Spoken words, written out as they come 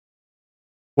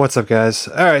What's up, guys?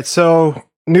 All right, so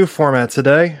new format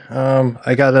today.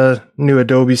 I got a new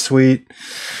Adobe suite.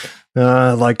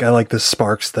 I like this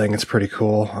Sparks thing; it's pretty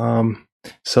cool.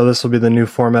 So this will be the new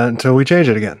format until we change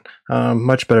it again.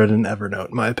 Much better than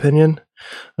Evernote, in my opinion.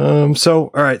 All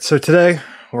right, so today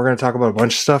we're going to talk about a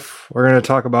bunch of stuff. We're going to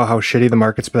talk about how shitty the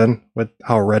market's been, with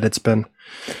how Reddit's been.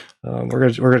 We're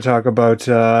going to talk about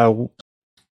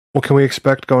what can we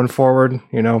expect going forward.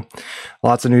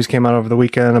 Lots of news came out over the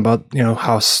weekend about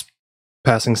House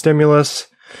passing stimulus.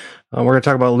 We're going to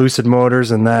talk about Lucid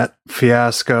Motors and that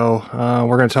fiasco.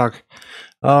 We're going to talk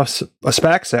a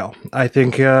SPAC sale. I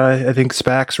think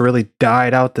SPACs really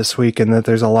died out this week, and that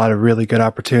there's a lot of really good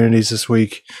opportunities this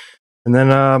week. And then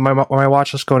my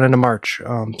watch list going into March.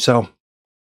 So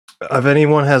if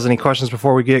anyone has any questions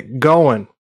before we get going,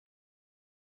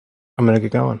 I'm going to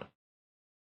get going.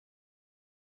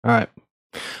 All right.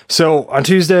 So on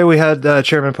Tuesday, we had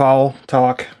Chairman Powell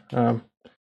talk.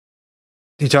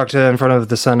 He talked in front of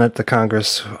the Senate, the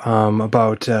Congress,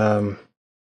 about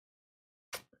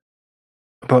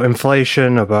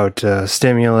inflation, about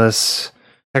stimulus.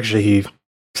 Actually, he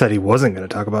said he wasn't going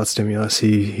to talk about stimulus.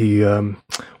 He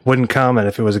wouldn't comment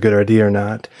if it was a good idea or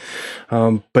not.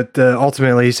 But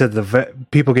ultimately, he said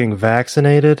people getting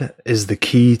vaccinated is the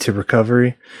key to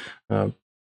recovery.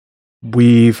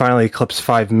 We finally eclipsed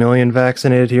 5 million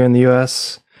vaccinated here in the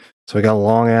U.S., so we got a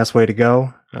long-ass way to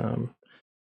go.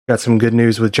 Got some good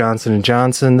news with Johnson &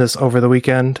 Johnson over the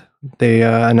weekend. They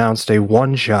announced a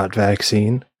one-shot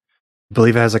vaccine. I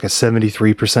believe it has like a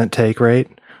 73% take rate,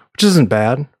 which isn't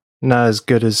bad. Not as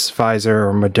good as Pfizer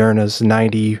or Moderna's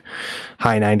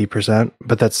high 90%,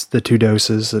 but that's the 2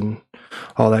 doses and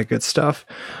all that good stuff.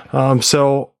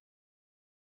 So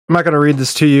I'm not going to read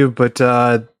this to you, but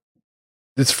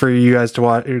it's for you guys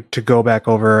to go back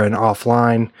over and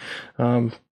offline.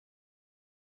 But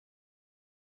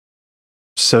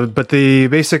the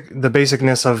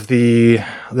basicness of the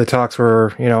talks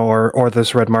were, or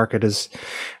this red market is,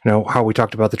 how we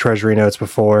talked about the Treasury notes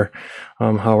before,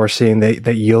 how we're seeing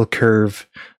that yield curve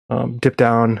dip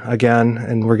down again,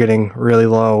 and we're getting really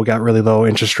low. We got really low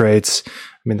interest rates. I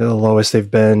mean, they're the lowest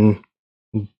they've been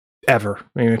ever,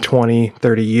 20,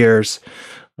 30 years.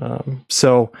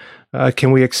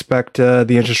 Can we expect the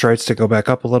interest rates to go back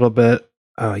up a little bit?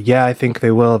 Yeah, I think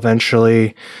they will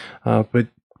eventually. But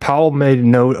Powell made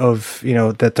note of,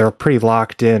 that they're pretty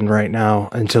locked in right now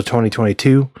until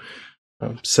 2022.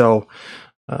 That's something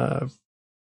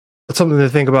to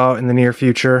think about in the near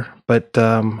future. But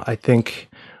I think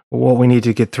what we need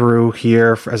to get through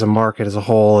here as a market as a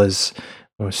whole is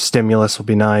stimulus will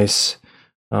be nice.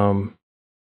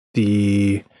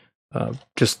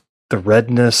 Just the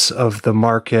redness of the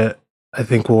market, I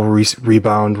think, will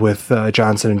rebound with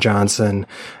Johnson & Johnson,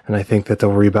 and I think that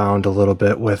they'll rebound a little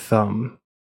bit with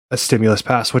a stimulus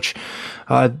pass, which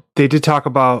they did talk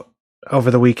about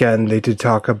over the weekend. They did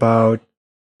talk about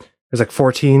there's like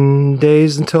 14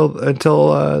 days until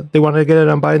they wanted to get it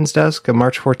on Biden's desk, and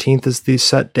March 14th is the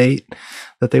set date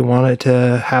that they wanted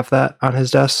to have that on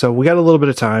his desk. So we got a little bit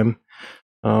of time.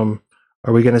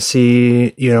 Are we going to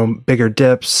see, bigger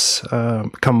dips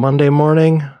come Monday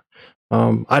morning?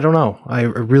 I don't know. I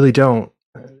really don't.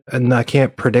 And I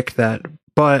can't predict that.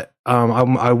 But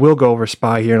I will go over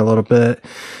SPY here in a little bit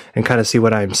and kind of see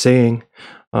what I'm seeing.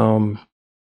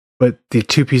 But the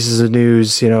 2 pieces of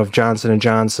news, of Johnson &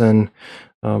 Johnson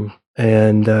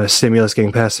and stimulus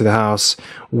getting passed through the House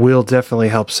will definitely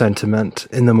help sentiment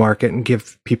in the market and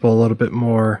give people a little bit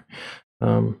more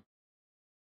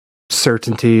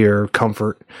certainty or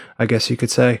comfort, I guess you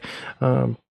could say.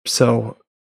 So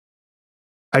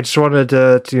I just wanted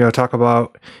to talk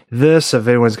about this. If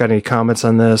anyone's got any comments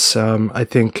on this, I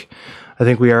think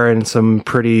we are in some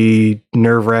pretty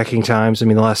nerve-wracking times. I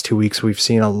mean, the last 2 weeks we've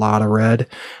seen a lot of red.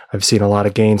 I've seen a lot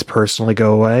of gains personally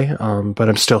go away, but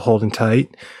I'm still holding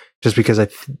tight just because I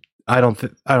don't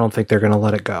think they're going to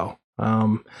let it go.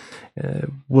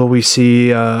 Will we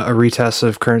see a retest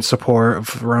of current support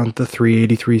of around the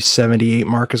 380, 378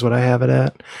 mark is what I have it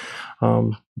at?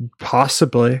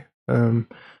 Possibly.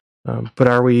 But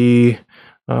are we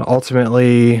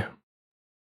ultimately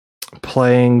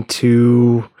playing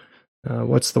to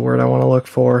what's the word I want to look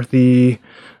for? Is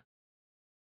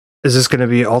this going to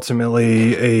be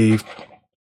ultimately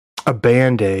a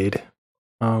band-aid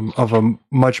of a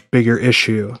much bigger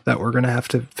issue that we're going to have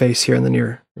to face here in the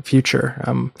near future?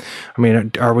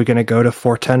 Are we going to go to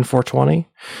 410, 420?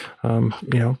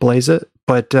 Blaze it,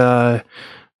 but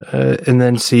and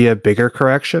then see a bigger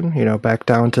correction, back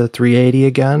down to 380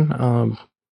 again.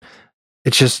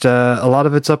 It's just a lot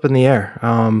of it's up in the air.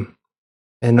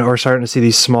 And we're starting to see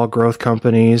these small growth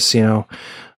companies,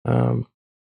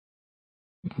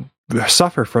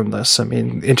 suffer from this. I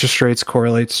mean, interest rates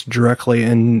correlates directly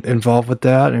involved with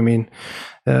that. I mean,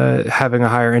 having a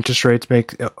higher interest rates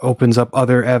opens up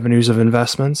other avenues of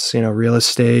investments, real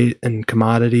estate and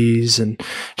commodities and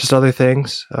just other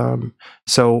things.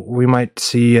 So we might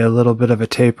see a little bit of a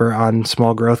taper on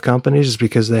small growth companies just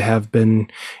because they have been,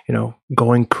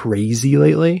 going crazy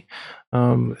lately.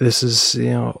 This is,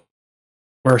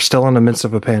 we're still in the midst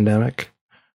of a pandemic.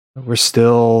 We're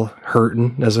still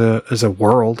hurting as a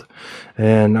world,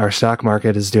 and our stock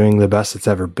market is doing the best it's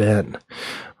ever been.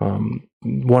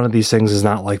 One of these things is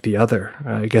not like the other,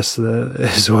 I guess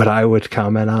is what I would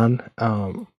comment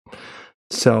on.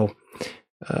 So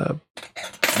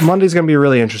Monday's going to be a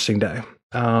really interesting day.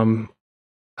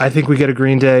 I think we get a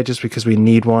green day just because we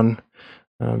need one.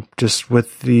 Just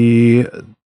with the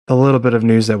little bit of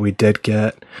news that we did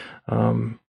get,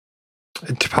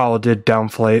 Powell did down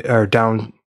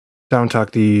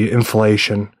talk the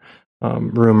inflation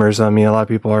rumors. I mean, a lot of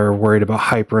people are worried about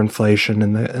hyperinflation,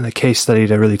 and the case study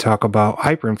to really talk about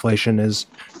hyperinflation is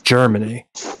Germany.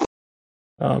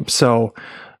 We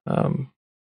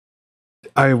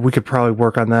could probably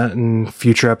work on that in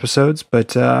future episodes,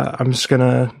 but I'm just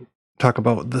gonna talk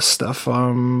about this stuff.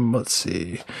 Let's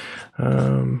see.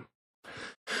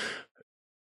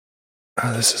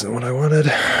 This isn't what I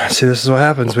wanted. See, this is what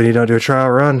happens when you don't do a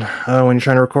trial run. When you're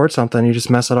trying to record something, you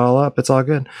just mess it all up. It's all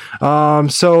good.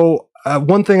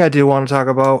 One thing I do want to talk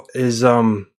about is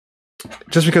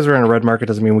just because we're in a red market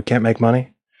doesn't mean we can't make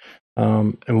money.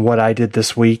 And what I did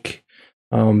this week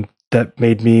that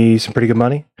made me some pretty good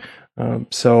money.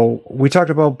 So we talked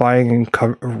about buying and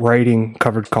writing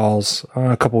covered calls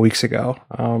a couple weeks ago.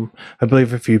 I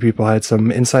believe a few people had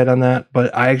some insight on that,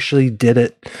 but I actually did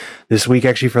it this week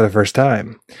actually for the first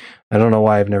time. I don't know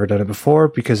why I've never done it before,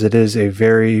 because it is a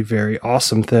very, very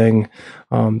awesome thing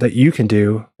that you can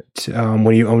do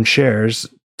when you own shares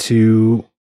to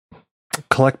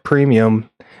collect premium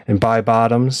and buy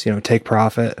bottoms, take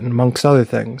profit, and amongst other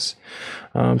things.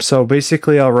 So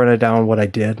basically, I'll run it down what I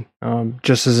did.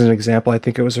 Just as an example, I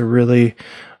think it was a really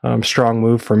strong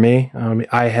move for me.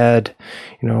 I had,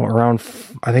 I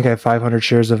think I have 500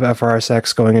 shares of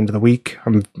FRSX going into the week.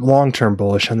 I'm long-term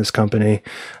bullish on this company.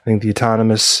 I think the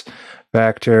autonomous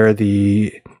factor,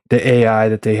 the AI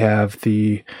that they have,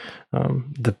 the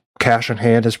cash on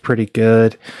hand is pretty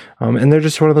good. And they're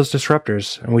just one of those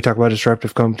disruptors. And we talk about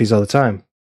disruptive companies all the time.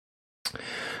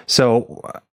 So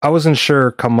I wasn't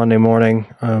sure come Monday morning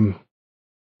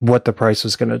what the price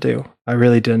was going to do. I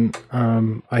really didn't.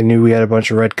 I knew we had a bunch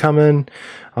of red coming.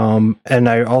 And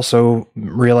I also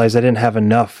realized I didn't have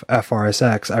enough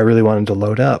FRSX. I really wanted to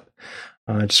load up.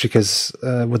 Just because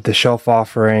with the shelf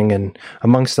offering and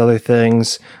amongst other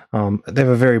things, they have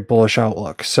a very bullish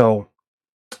outlook. So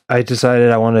I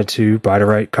decided I wanted to buy to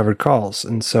write covered calls.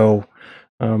 And so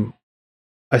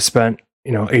I spent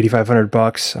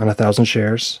 $8,500 on 1,000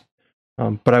 shares.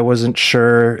 But I wasn't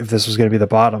sure if this was going to be the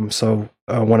bottom. So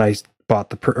when I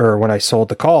when I sold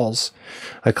the calls,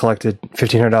 I collected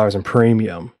 $1,500 in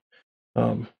premium,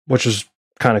 which was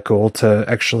kind of cool to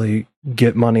actually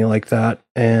get money like that.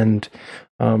 And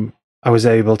I was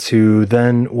able to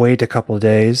then wait a couple of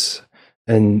days.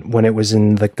 And when it was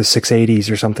in like the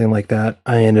 680s or something like that,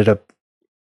 I ended up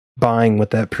buying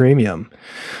with that premium.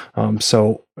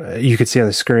 So you could see on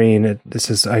the screen,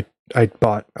 I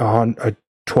bought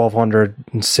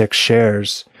 1,206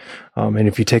 shares. And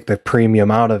if you take the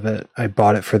premium out of it, I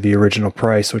bought it for the original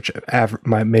price, which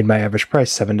made my average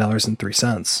price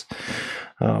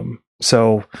 $7.03.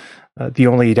 So the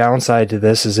only downside to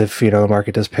this is if, the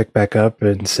market does pick back up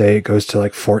and say it goes to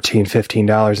like $14,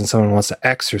 $15 and someone wants to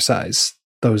exercise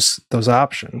those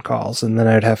option calls, and then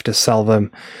I'd have to sell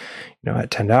them,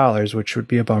 at $10, which would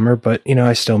be a bummer, but,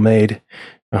 I still made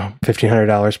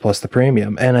 $1,500 plus the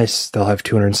premium, and I still have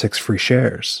 206 free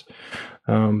shares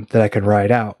that I can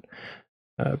ride out.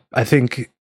 I don't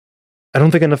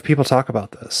think enough people talk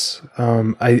about this.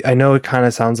 I know it kind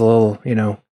of sounds a little,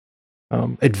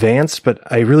 advanced, but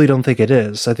I really don't think it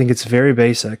is. I think it's very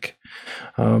basic.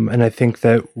 And I think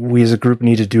that we as a group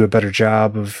need to do a better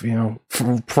job of,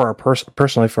 for our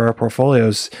personally for our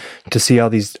portfolios to see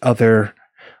all these other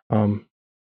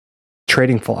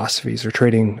trading philosophies or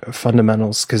trading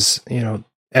fundamentals, because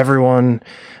everyone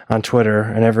on Twitter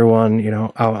and everyone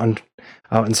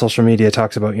out in social media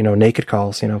talks about naked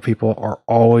calls. People are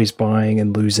always buying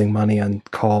and losing money on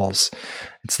calls.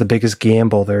 It's the biggest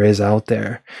gamble there is out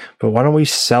there. But why don't we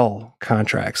sell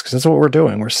contracts? Because that's what we're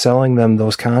doing. We're selling them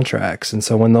those contracts, and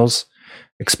so when those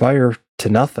expire to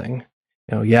nothing,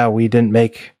 we didn't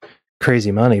make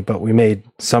crazy money, but we made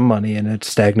some money in a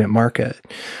stagnant market.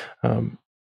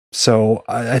 So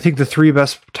I think the three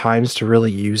best times to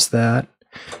really use that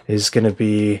is going to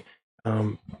be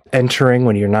entering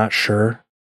when you're not sure,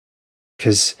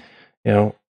 because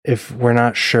if we're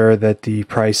not sure that the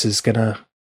price is going to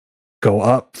go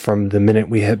up from the minute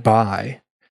we hit buy,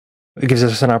 it gives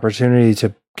us an opportunity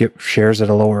to get shares at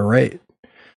a lower rate.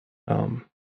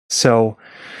 So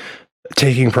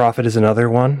taking profit is another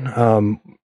one.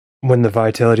 When the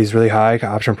volatility is really high,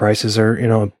 option prices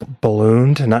are,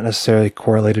 ballooned, not necessarily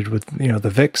correlated with, the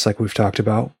VIX like we've talked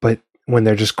about, but when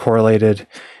they're just correlated,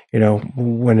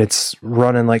 when it's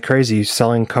running like crazy,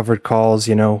 selling covered calls,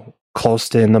 close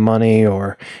to in the money,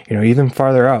 or, even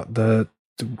farther out,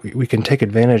 we can take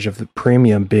advantage of the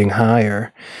premium being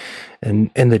higher and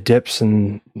the dips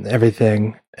and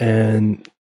everything. And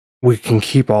we can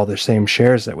keep all the same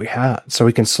shares that we had, so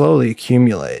we can slowly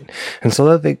accumulate. And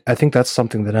so I think that's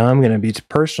something that I'm going to be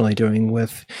personally doing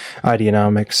with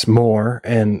Ideanomics more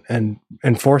and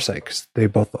Foresight, because they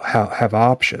both have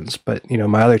options. But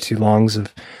my other two longs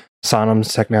of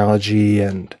Sonam's technology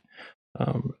and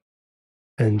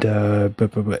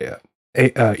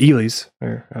Ely's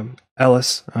or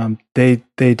Ellis,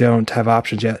 they don't have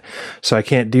options yet, so I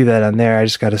can't do that on there. I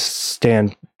just got to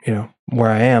stand where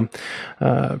I am.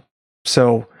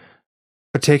 So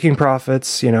taking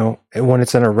profits, when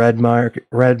it's in a red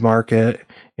market,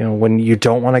 when you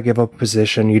don't want to give up a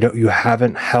position, you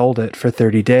haven't held it for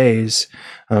 30 days.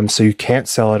 So you can't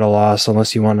sell at a loss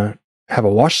unless you want to have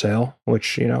a wash sale,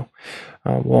 which, will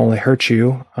only hurt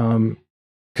you.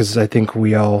 Cause I think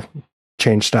we all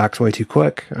change stocks way too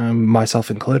quick, myself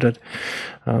included.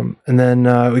 And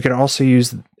then we can also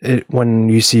use it when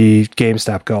you see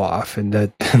GameStop go off and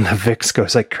the VIX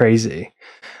goes like crazy.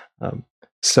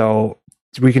 So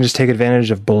we can just take advantage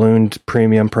of ballooned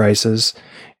premium prices.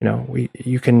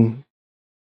 You can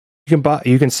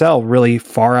sell really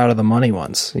far out of the money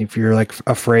ones if you're like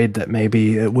afraid that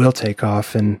maybe it will take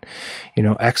off and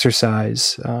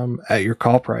exercise at your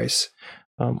call price,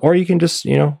 or you can just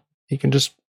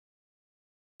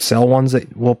sell ones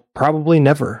that will probably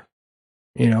never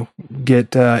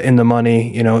get in the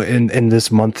money in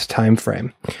this month time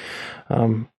frame.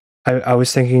 I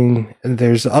was thinking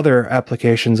there's other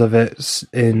applications of it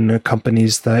in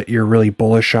companies that you're really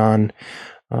bullish on.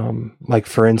 Like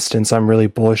for instance, I'm really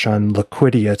bullish on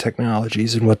Liquidia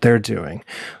Technologies and what they're doing,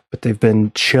 but they've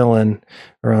been chilling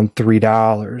around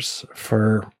 $3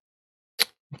 for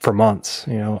months,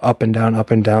 up and down, up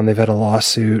and down. They've had a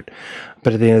lawsuit,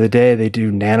 but at the end of the day, they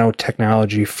do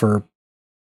nanotechnology for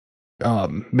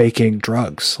making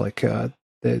drugs. Like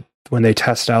when they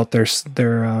test out their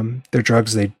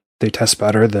drugs, they test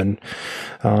better than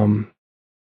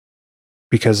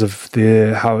because of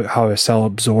how a cell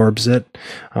absorbs it.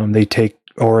 They take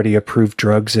already approved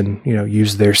drugs and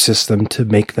use their system to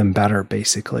make them better,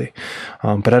 basically.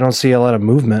 But I don't see a lot of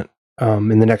movement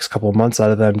in the next couple of months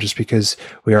out of them, just because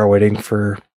we are waiting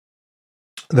for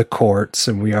the courts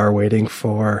and we are waiting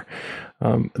for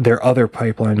their other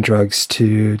pipeline drugs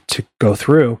to go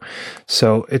through.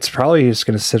 So it's probably just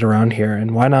going to sit around here.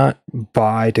 And why not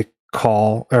buy to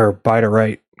call or buy to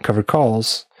write covered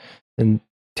calls and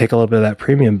take a little bit of that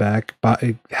premium back,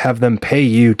 have them pay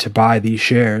you to buy these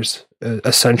shares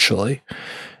essentially,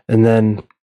 and then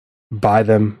buy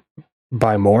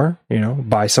more,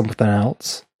 buy something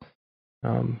else.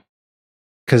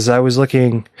 Cause I was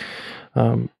looking,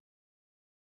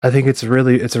 I think it's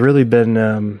really been,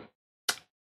 how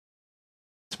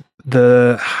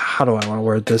do I want to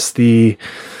word this?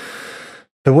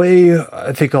 The way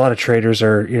I think a lot of traders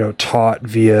are, taught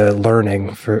via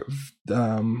learning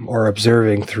or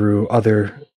observing through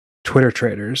other Twitter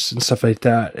traders and stuff like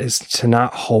that is to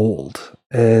not hold.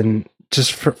 And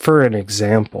just for an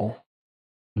example,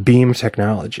 Beam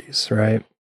Technologies, right?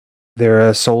 They're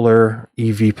a solar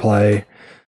EV play.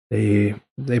 They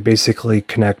basically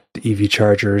connect EV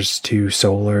chargers to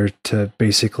solar to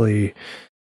basically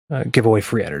give away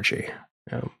free energy.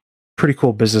 Pretty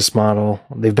cool business model.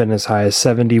 They've been as high as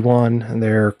 71, and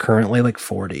they're currently like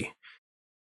 40.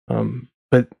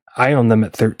 But I own them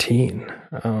at 13.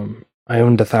 I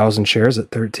owned 1,000 shares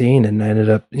at 13, and I ended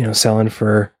up, selling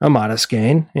for a modest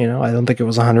gain. I don't think it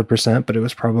was 100%, but it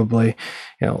was probably,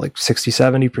 like 60,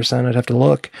 70%. I'd have to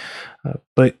look.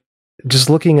 But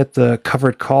just looking at the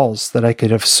covered calls that I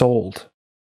could have sold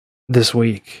this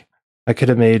week, I could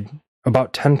have made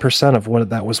about 10% of what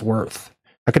that was worth.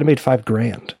 I could have made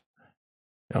 $5,000.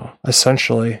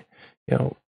 Essentially,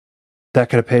 that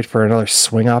could have paid for another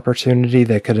swing opportunity.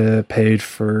 That could have paid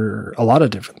for a lot of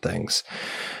different things.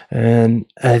 And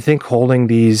I think holding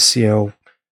these,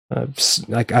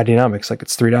 like Ideanomics, like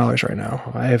it's $3 right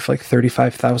now. I have like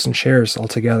 35,000 shares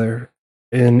altogether.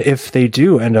 And if they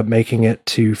do end up making it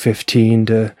to $15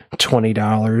 to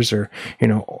 $20 or,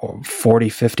 $40,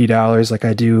 $50, like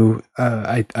I do,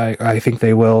 I think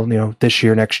they will, this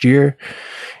year, next year,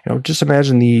 just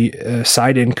imagine the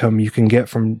side income you can get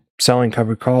from selling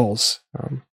covered calls.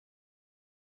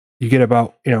 You get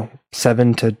about,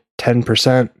 7 to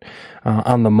 10%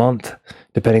 on the month,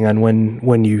 depending on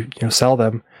when you sell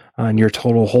them on your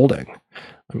total holding.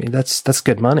 I mean, that's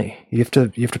good money. You have to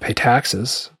pay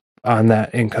taxes on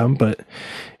that income, but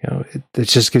it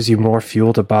just gives you more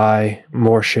fuel to buy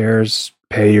more shares,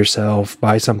 pay yourself,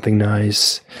 buy something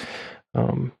nice.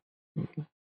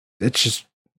 It's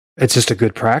just a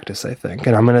good practice, I think.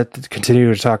 And I'm going to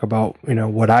continue to talk about,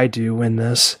 what I do in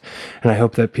this. And I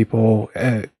hope that people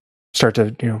start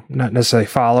to, not necessarily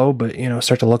follow, but,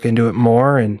 start to look into it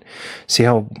more and see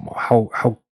how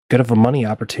good of a money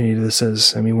opportunity this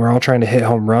is. I mean, we're all trying to hit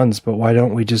home runs, but why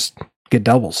don't we just get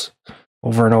doubles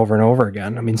over and over and over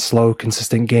again? I mean, slow,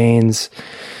 consistent gains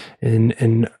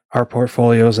in our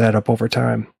portfolios add up over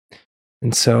time.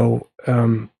 And so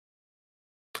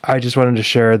I just wanted to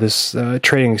share this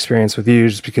trading experience with you,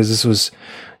 just because this was,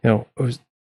 it was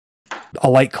a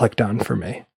light clicked on for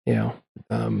me, and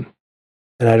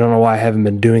I don't know why I haven't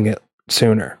been doing it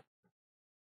sooner.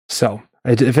 So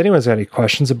if anyone's got any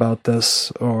questions about this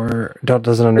or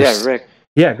doesn't understand. Yeah, Rick.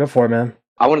 Yeah, go for it, man.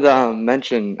 I wanted to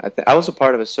mention, I was a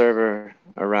part of a server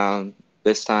around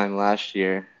this time last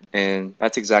year, and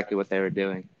that's exactly what they were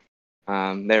doing.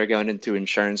 They were going into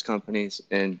insurance companies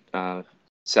and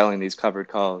selling these covered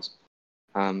calls.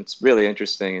 It's really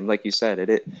interesting, and like you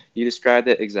said, you described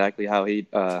it exactly how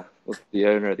the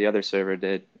owner of the other server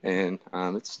did, and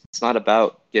it's not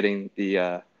about getting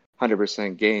the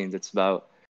 100% gains. It's about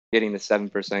getting the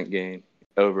 7% gain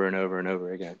over and over and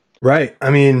over again. Right. I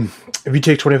mean, if you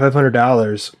take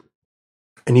 $2,500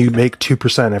 and you make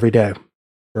 2% every day,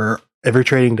 or every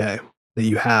trading day that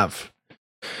you have,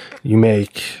 you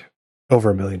make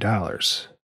over $1 million.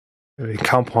 I mean,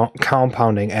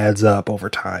 compounding adds up over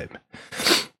time.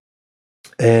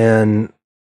 And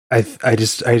I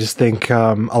just think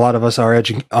a lot of us are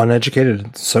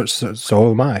uneducated.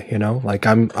 So am I. Like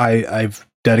I've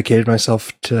dedicated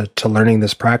myself to learning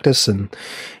this practice and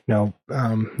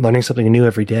learning something new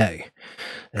every day.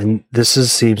 And this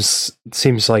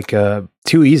seems like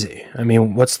too easy. I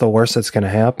mean, what's the worst that's going to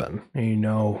happen?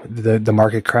 The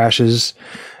market crashes.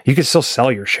 You can still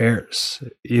sell your shares,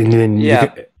 and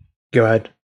then go ahead.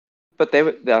 But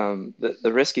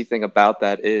the risky thing about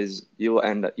that is you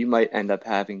might end up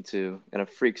having to, in a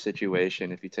freak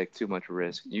situation, if you take too much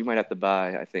risk, you might have to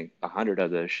buy, I think, 100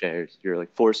 of those shares. You're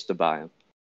like forced to buy them.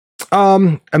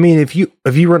 I mean, if you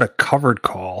run a covered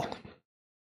call,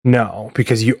 no,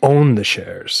 because you own the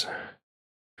shares.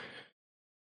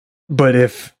 But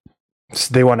if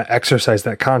they want to exercise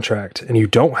that contract and you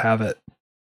don't have it,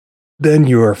 then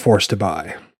you are forced to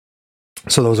buy.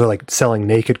 So those are like selling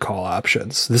naked call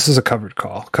options. This is a covered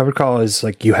call. Covered call is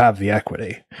like you have the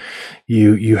equity,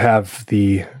 you have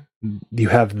the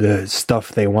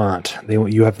stuff they want.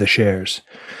 You have the shares,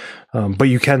 but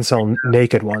you can sell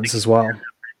naked ones as well.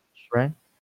 Right?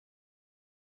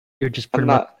 You're just pretty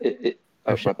much.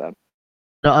 My bad.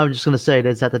 No, I'm just gonna say,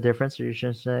 is that the difference? Or you're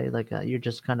just say like you're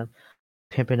just kind of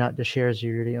pimping out the shares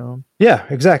you already own? Yeah,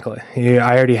 exactly.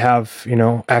 I already have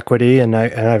equity, and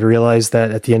I've realized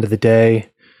that at the end of the day,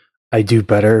 I do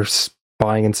better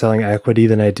buying and selling equity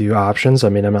than I do options. I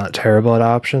mean, I'm not terrible at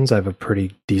options. I have a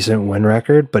pretty decent win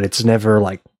record, but it's never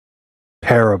like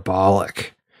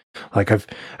parabolic. Like I've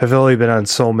only been on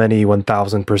so many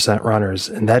 1,000% runners,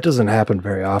 and that doesn't happen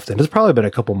very often. It's probably been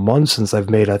a couple months since I've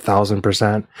made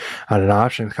 1,000% on an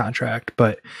option contract,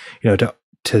 but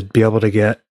to be able to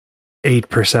get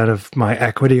 8% of my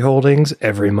equity holdings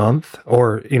every month,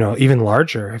 or even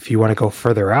larger if you want to go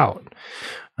further out,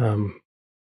 and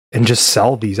just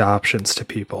sell these options to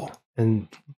people. And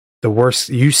the worst,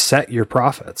 you set your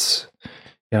profits.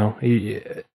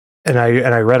 And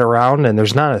I read around, and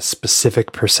there's not a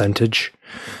specific percentage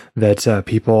that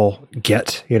people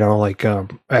get,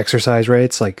 exercise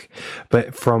rates,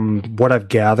 but from what I've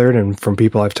gathered and from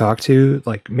people I've talked to,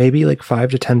 maybe 5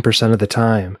 to 10% of the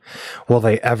time will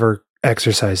they ever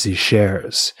exercise these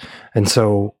shares. And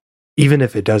so even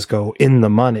if it does go in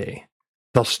the money,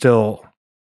 they'll still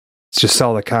just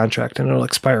sell the contract and it'll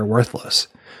expire worthless.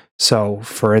 So,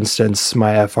 for instance,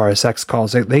 my FRSX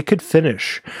calls, they could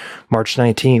finish March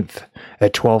 19th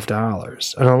at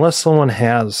 $12. And unless someone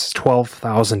has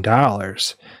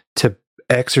 $12,000 to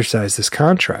exercise this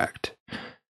contract,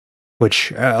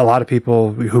 which a lot of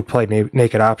people who play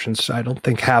naked options, I don't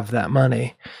think have that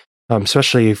money,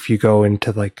 Especially if you go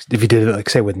into like, if you did it like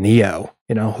say with Neo,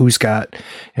 who's got,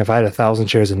 if I had 1,000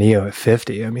 shares of Neo at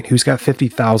 50, I mean, who's got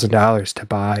 $50,000 to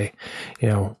buy,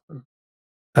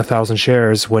 1,000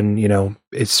 shares when,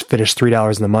 it's finished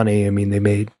 $3 in the money. I mean, they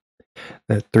made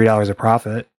that $3 of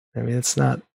profit. I mean, it's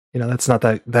not, that's not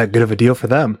that good of a deal for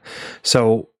them.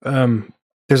 So,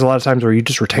 there's a lot of times where you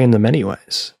just retain them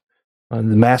anyways. The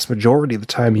mass majority of the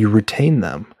time you retain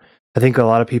them. I think a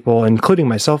lot of people, including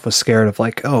myself, was scared of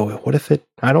like, oh, what if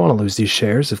I don't want to lose these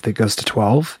shares if it goes to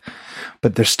 12,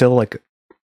 but there's still like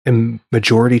a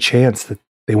majority chance that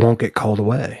they won't get called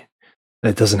away.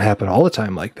 It doesn't happen all the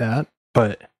time like that,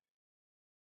 but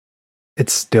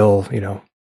it's still,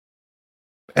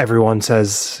 everyone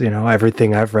says,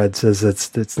 everything I've read says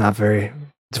it's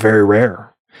very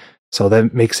rare. So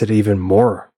that makes it even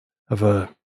more of a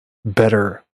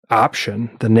better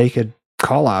option than naked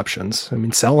call options. I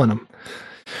mean, selling them.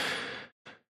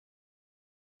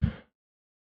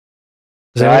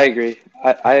 Yeah, I agree.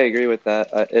 I agree with that.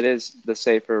 It is the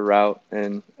safer route.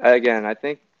 And again, I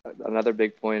think another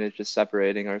big point is just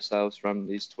separating ourselves from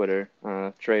these Twitter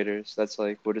traders. That's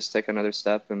like, we'll just take another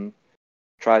step and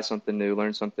try something new,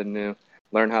 learn something new,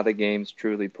 learn how the game's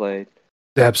truly played.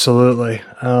 Absolutely.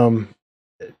 And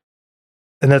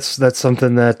that's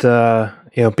something that,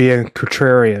 being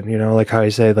contrarian, like how I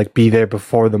say, like be there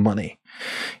before the money,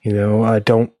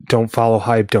 don't follow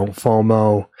hype, don't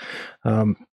FOMO,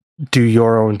 do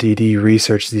your own DD,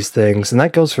 research these things. And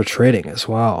that goes for trading as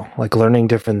well, like learning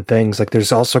different things. Like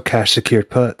there's also cash secured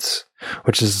puts,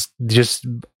 which is just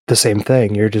the same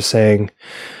thing. You're just saying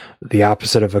the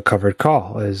opposite of a covered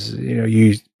call is,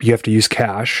 you have to use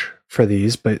cash for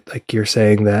these, but like you're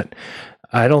saying that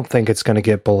I don't think it's going to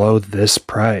get below this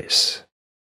price.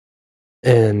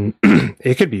 And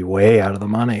it could be way out of the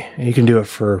money. You can do it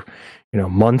for,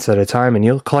 months at a time and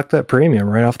you'll collect that premium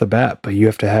right off the bat, but you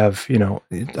have to have,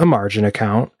 a margin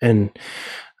account and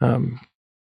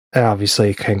obviously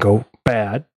it can go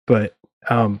bad, but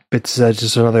it's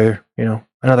just another,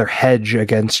 another hedge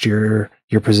against your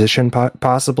position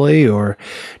possibly, or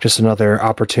just another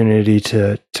opportunity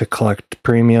to collect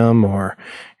premium or,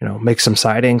 make some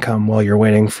side income while you're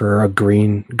waiting for a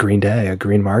green day, a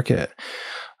green market.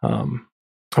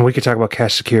 And we could talk about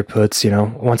cash secured puts,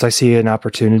 once I see an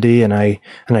opportunity and I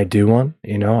do one,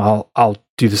 I'll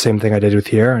do the same thing I did with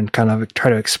here and kind of try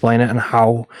to explain it and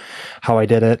how I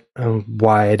did it and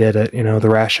why I did it, the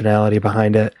rationality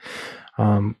behind it.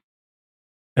 And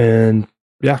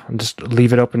yeah, just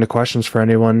leave it open to questions for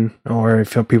anyone, or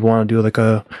if people want to do like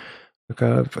a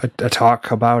talk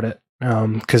about it.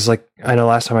 Because like I know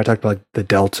last time I talked about like the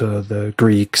Delta, the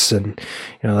Greeks, and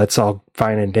that's all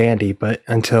fine and dandy, but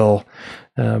until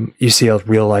you see a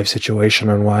real life situation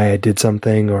on why I did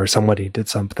something or somebody did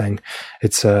something,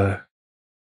 it's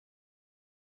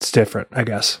different, I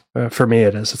guess. For me,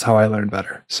 it is. It's how I learn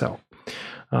better. So,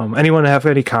 anyone have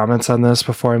any comments on this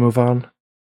before I move on?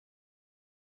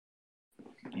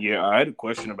 Yeah, I had a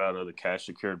question about the cash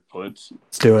secured puts.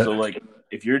 Let's do it. So, like,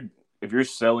 if you're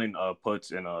selling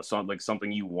puts in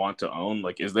something you want to own,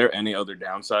 like, is there any other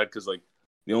downside? Because like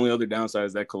the only other downside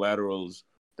is that collaterals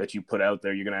that you put out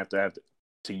there, you're gonna have to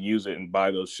use it and buy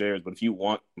those shares. But if you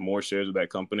want more shares of that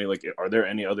company, like, are there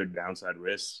any other downside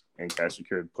risks in cash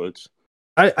secured puts?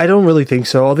 I don't really think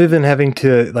so, other than having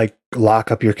to like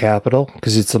lock up your capital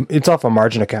because it's off a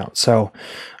margin account. So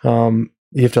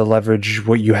you have to leverage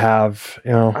what you have.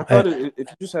 I thought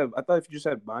if you just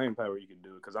had buying power, you could do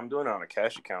it. Because I'm doing it on a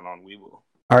cash account on Webull.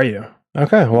 Are you?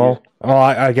 Okay. Well,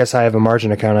 I guess I have a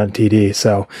margin account on TD.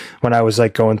 So when I was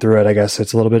like going through it, I guess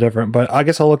it's a little bit different. But I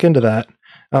guess I'll look into that.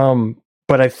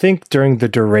 But I think during the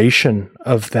duration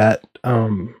of that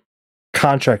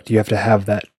contract, you have to have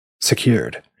that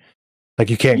secured. Like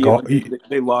you can't go.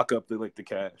 They lock up the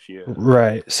cash. Yeah.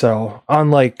 Right. So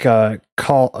unlike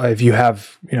call, if you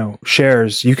have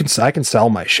shares, I can sell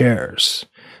my shares,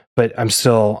 but I'm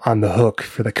still on the hook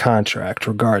for the contract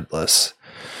regardless.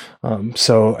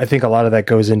 So I think a lot of that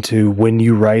goes into when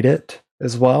you write it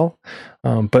as well.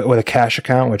 But with a cash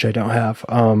account, which I don't have,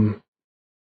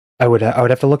 I would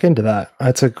have to look into that.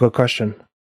 That's a good question.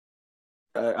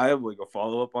 I have like a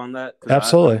follow up on that.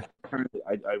 Absolutely.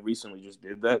 I recently just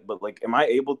did that, but like, am I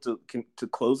able to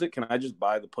close it? Can I just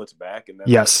buy the puts back and then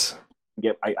yes,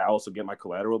 I also get my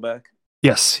collateral back?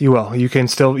 Yes, you will. You can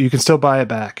still buy it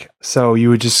back. So you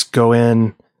would just go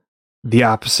in the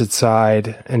opposite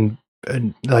side and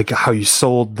like how you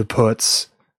sold the puts.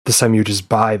 This time you just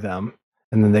buy them,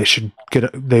 and then they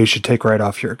should take right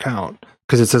off your account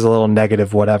because it says a little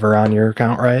negative whatever on your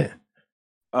account, right?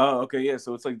 Oh, okay, yeah.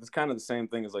 So it's kind of the same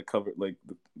thing as like covered, like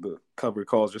the covered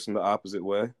calls, just in the opposite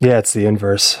way. Yeah, it's the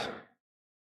inverse.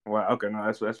 Wow. Okay. No,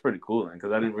 that's pretty cool then,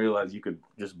 because I didn't realize you could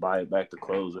just buy it back to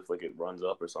close if like it runs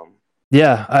up or something.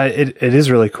 Yeah, it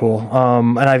is really cool.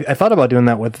 And I thought about doing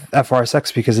that with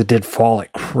FRSX because it did fall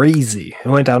like crazy. It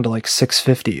went down to like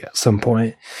 650 at some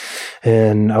point,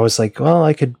 and I was like, well,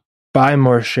 I could buy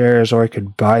more shares, or I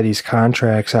could buy these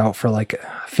contracts out for like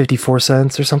 54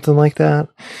 cents or something like that.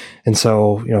 And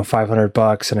so,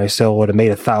 $500, and I still would have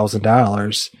made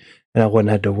 $1,000, and I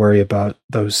wouldn't have to worry about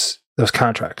those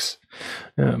contracts.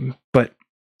 But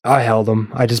I held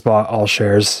them. I just bought all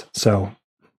shares, so.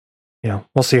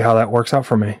 We'll see how that works out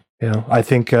for me. I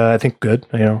think good.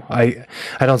 I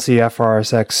don't see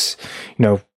FRSX,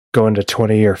 going to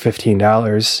 $20 or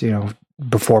 $15,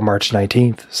 before March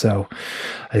 19th. So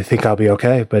I think I'll be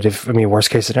okay. But worst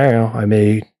case scenario, I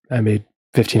made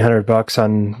 $1,500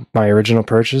 on my original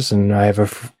purchase, and I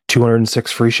have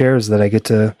 206 free shares that I get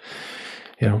to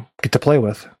play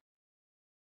with.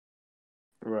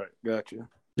 Right. Gotcha.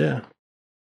 Yeah.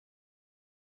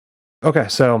 Okay,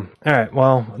 so all right.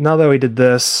 Well, now that we did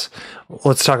this,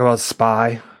 let's talk about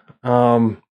SPY.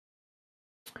 The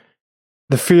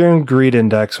Fear and Greed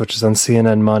Index, which is on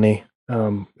CNN Money,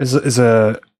 is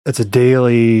a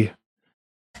daily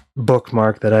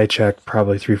bookmark that I check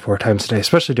probably 3-4 times a day,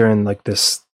 especially during like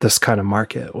this kind of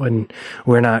market when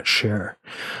we're not sure.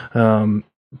 Right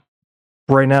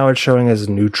now, it's showing as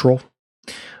neutral.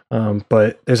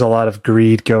 But there's a lot of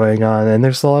greed going on, and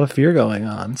there's a lot of fear going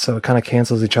on, so it kind of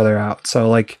cancels each other out.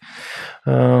 So I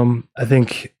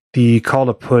think the call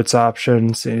to puts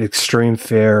options in extreme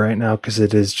fear right now, because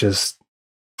it's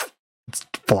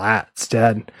flat, it's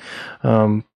dead.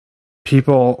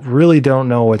 People really don't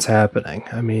know what's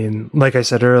happening. Like I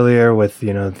said earlier, with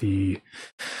we're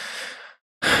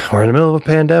in the middle of a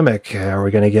pandemic. Are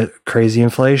we going to get crazy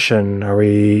inflation? Are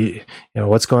we,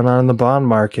 what's going on in the bond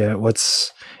market?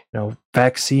 What's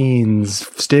vaccines,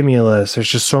 stimulus? There's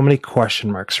just so many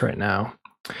question marks right now.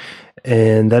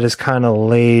 And that has kind of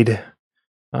laid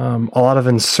a lot of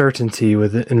uncertainty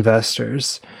with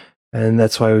investors. And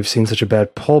that's why we've seen such a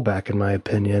bad pullback, in my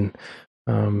opinion.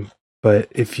 But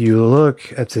if you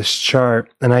look at this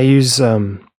chart, and I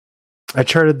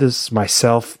charted this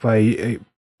myself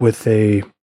with a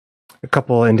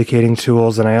couple indicating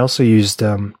tools, and I also used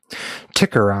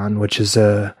Tickeron, which is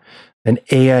an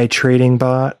AI trading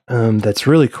bot that's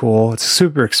really cool. It's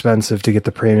super expensive to get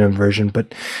the premium version,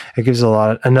 but it gives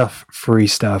enough free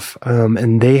stuff.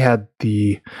 And they had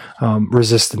the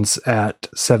resistance at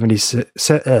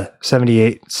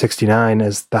 78.69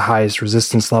 as the highest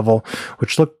resistance level,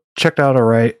 which checked out all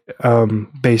right,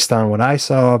 based on what I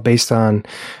saw, based on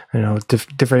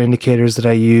different indicators that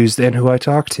I used and who I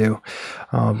talked to,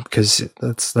 because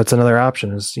that's another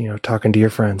option, is talking to your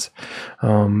friends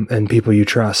and people you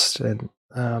trust. And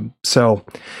so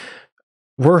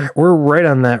we're right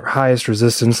on that highest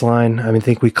resistance line. I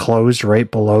think we closed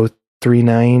right below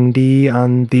 390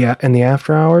 in the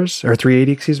after hours, or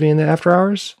 380, excuse me, in the after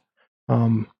hours.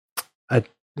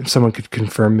 If someone could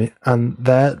confirm me on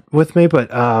that with me,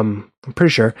 but I'm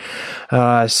pretty sure.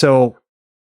 So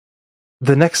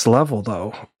the next level,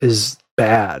 though, is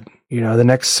bad. The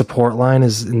next support line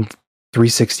is in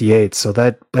 368. So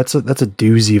that's a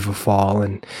doozy of a fall,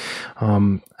 and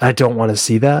I don't want to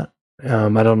see that.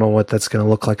 I don't know what that's going to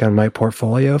look like on my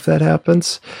portfolio if that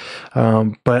happens.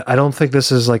 But I don't think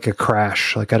this is like a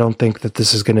crash. I don't think that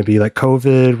this is going to be like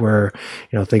COVID, where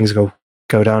things go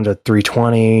down to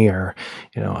 320, or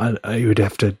I would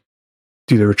have to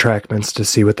do the retractments to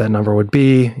see what that number would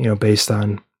be, based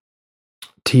on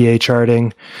TA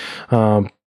charting.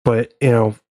 But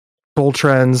Bull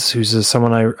Trends, who's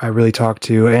someone I really talk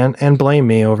to, and Blame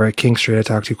Me over at King Street, I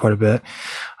talk to quite a bit.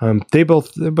 They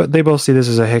both see this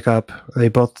as a hiccup. They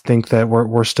both think that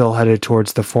we're still headed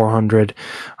towards the 400,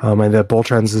 and that Bull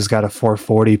Trends has got a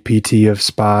 440 PT of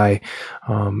SPY.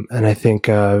 And I think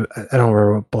I don't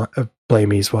remember what Blame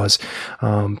Me's was.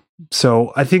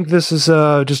 So I think this is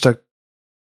just a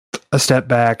step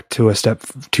back to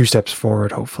two steps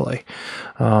forward, hopefully.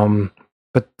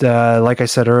 But like I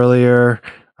said earlier,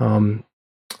 on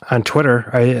Twitter,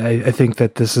 I think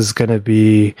that this is going to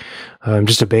be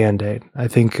just a Band-Aid. I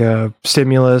think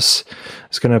stimulus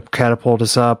is going to catapult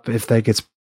us up if that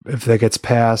gets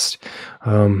passed.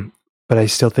 But I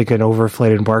still think an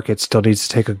overinflated market still needs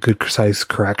to take a good size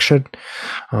correction.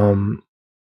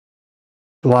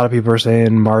 A lot of people are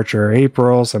saying March or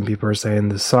April. Some people are saying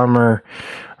this summer.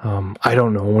 I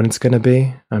don't know when it's going to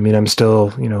be. I'm still,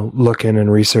 looking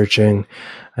and researching,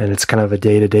 and it's kind of a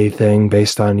day-to-day thing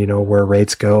based on, where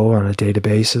rates go on a day-to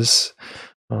basis.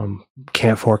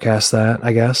 Can't forecast that,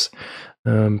 I guess.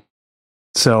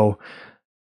 So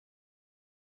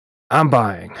I'm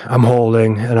buying, I'm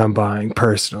holding, and I'm buying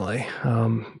personally.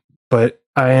 But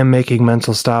I am making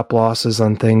mental stop losses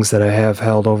on things that I have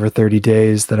held over 30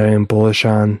 days that I am bullish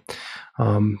on,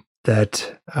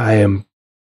 that I am,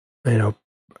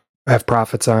 have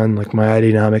profits on, like my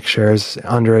Ideanomics shares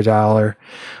under $1.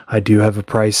 I do have a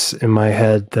price in my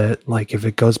head that, like, if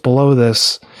it goes below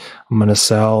this, I'm going to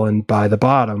sell and buy the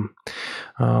bottom,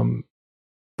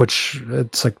 which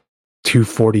it's like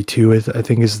 242, I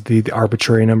think is the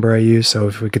arbitrary number I use. So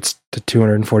if it gets to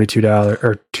 $242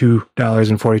 or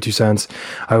 $2.42,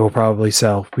 I will probably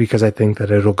sell because I think that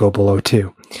it'll go below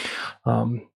 2.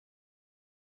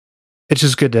 It's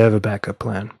just good to have a backup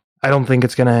plan. I don't think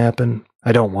it's going to happen.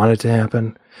 I don't want it to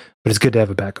happen, but it's good to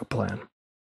have a backup plan.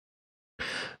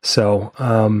 So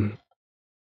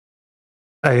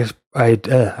I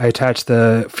attached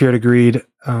the Fear to Greed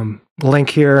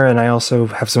link here, and I also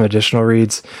have some additional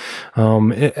reads.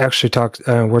 It actually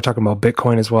we're talking about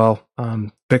Bitcoin as well.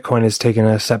 Bitcoin is taking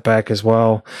a setback as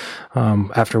well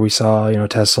after we saw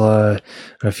Tesla and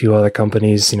a few other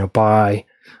companies buy.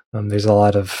 There's a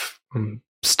lot of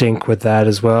stink with that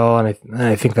as well, and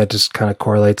I think that just kind of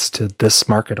correlates to this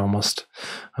market almost.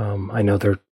 I know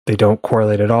they don't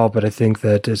correlate at all, but I think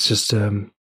that it's just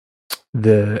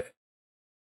the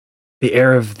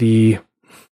air of the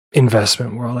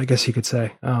investment world, I guess you could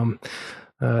say.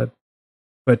 But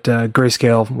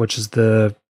Grayscale, which is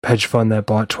the hedge fund that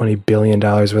bought $20 billion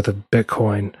worth of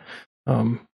Bitcoin,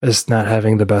 is not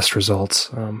having the best results.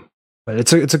 But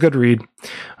it's a good read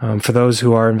for those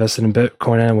who are invested in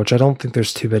Bitcoin, which I don't think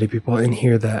there's too many people in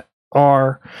here that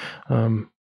are.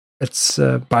 It's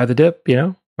buy the dip,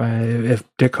 If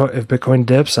Bitcoin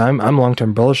dips, I'm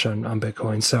long-term bullish on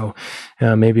Bitcoin. So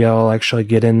maybe I'll actually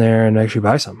get in there and actually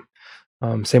buy some.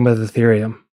 Same with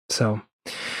Ethereum. So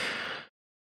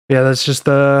yeah, that's just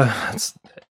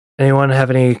anyone have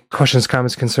any questions,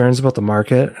 comments, concerns about the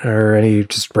market, or any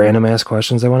just random ass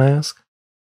questions they want to ask?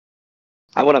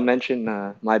 I want to mention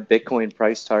my Bitcoin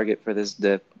price target for this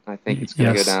dip. I think it's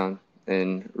going to go down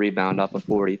and rebound up to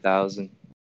 40,000,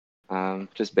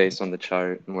 just based on the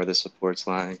chart and where the support's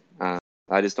lying.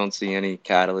 I just don't see any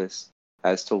catalyst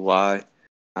as to why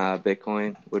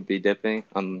Bitcoin would be dipping,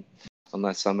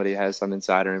 unless somebody has some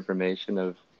insider information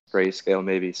of Grayscale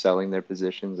maybe selling their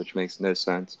positions, which makes no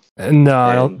sense.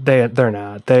 No, they're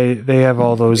not. They have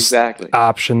all those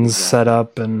options set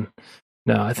up, and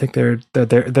no, I think they're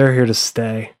here to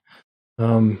stay.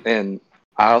 And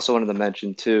I also wanted to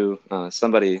mention too,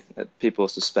 somebody that people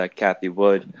suspect Cathie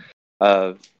Wood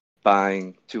of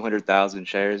buying 200,000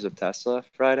 shares of Tesla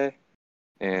Friday,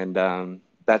 and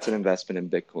that's an investment in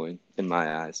Bitcoin in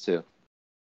my eyes too.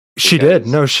 She did.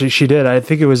 No, she did. I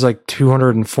think it was like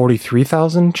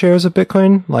 243,000 shares of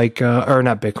Bitcoin, or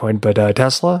not Bitcoin, but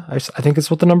Tesla. I think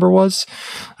it's what the number was.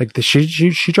 Like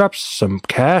she dropped some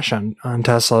cash on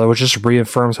Tesla, which just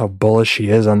reaffirms how bullish she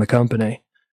is on the company.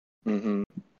 Mm-hmm.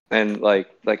 And like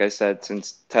I said,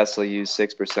 since Tesla used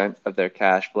 6% of their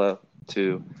cash flow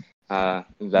to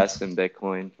invest in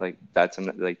Bitcoin,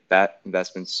 that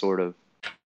investment's sort of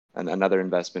another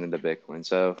investment into Bitcoin.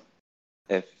 So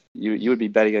if you would be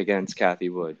betting against Cathie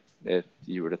Wood if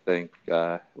you were to think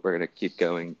we're going to keep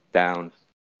going down.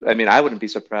 I mean, I wouldn't be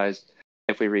surprised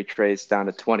if we retrace down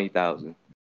to 20,000.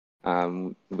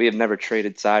 We have never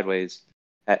traded sideways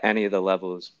at any of the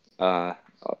levels that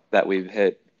we've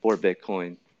hit for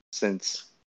Bitcoin since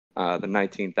the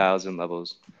 19,000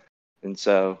 levels. And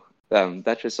so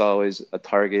that's just always a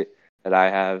target that I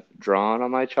have drawn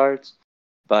on my charts,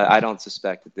 but I don't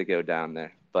suspect it to go down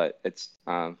there. But it's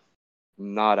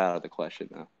not out of the question,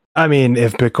 though. I mean,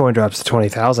 if Bitcoin drops to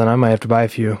 20,000, I might have to buy a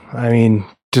few. I mean,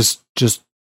 just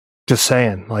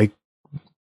saying,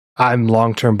 I'm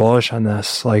long-term bullish on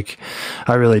this. I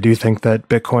really do think that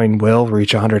Bitcoin will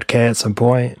reach 100K at some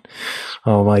point.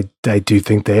 I do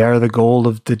think they are the gold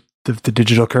of the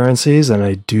digital currencies, and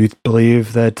I do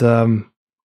believe that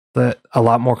that a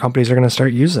lot more companies are going to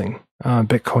start using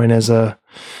Bitcoin as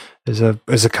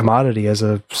a commodity, as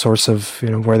a source of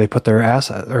where they put their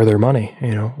asset or their money.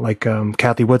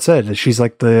 Cathie Wood said, she's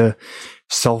like the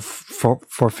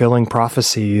self-fulfilling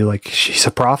prophecy. She's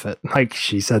a prophet.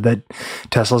 She said that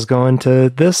Tesla's going to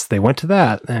this, they went to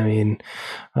that. I mean,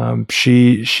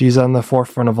 she's on the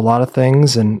forefront of a lot of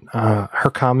things, and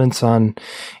her comments on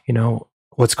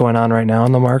what's going on right now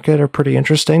in the market are pretty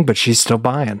interesting. But she's still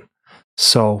buying.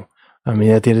 So I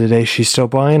mean, at the end of the day, she's still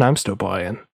buying. I'm still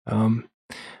buying.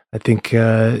 I think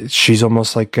she's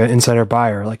almost like an insider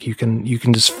buyer. You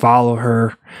can just follow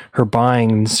her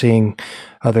buying and seeing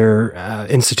other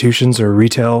institutions or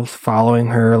retail following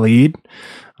her lead.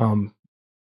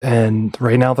 And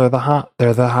right now they're the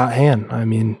hot hand. I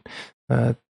mean,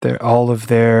 all of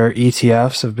their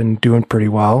ETFs have been doing pretty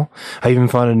well. I even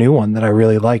found a new one that I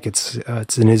really like. It's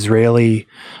an Israeli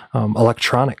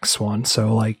electronics one.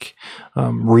 So like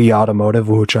Re Automotive,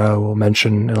 which I will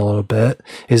mention in a little bit,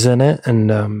 is in it,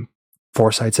 and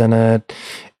Foresight's in it.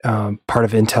 Part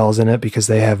of Intel's in it because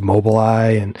they have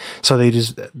Mobileye, and so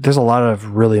there's a lot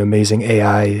of really amazing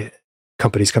AI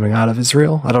companies coming out of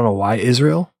Israel. I don't know why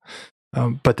Israel,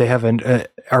 but they have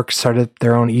ARK started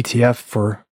their own ETF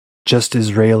for just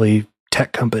Israeli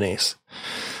tech companies.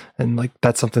 And like,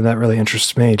 that's something that really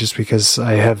interests me just because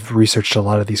I have researched a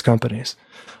lot of these companies.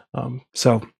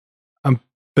 So I'm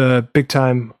big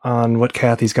time on what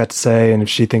Kathy's got to say. And if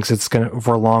she thinks if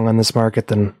we're long on this market,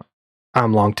 then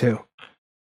I'm long too.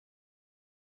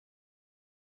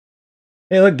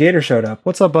 Hey, look, Gator showed up.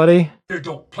 What's up, buddy? There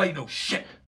don't play no shit.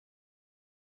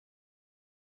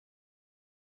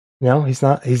 No, he's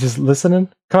not. He's just listening.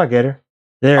 Come on, Gator.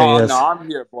 There he is. No, I'm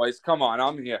here, boys. Come on,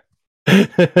 I'm here.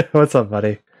 What's up,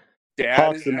 buddy? Dad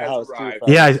Hawk's in the has house, too, arrived.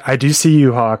 fellas. Yeah, I do see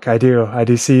you, Hawk. I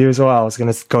do see you as well. I was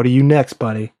gonna go to you next,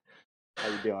 buddy. How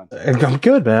you doing? I'm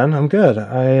good, man. I'm good.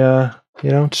 I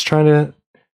just trying to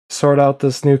sort out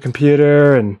this new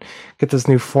computer and get this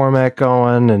new format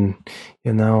going, and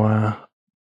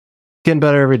getting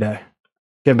better every day,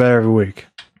 getting better every week.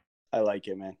 I like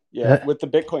it, man. Yeah, with the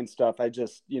Bitcoin stuff, I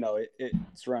just,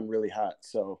 it's run really hot.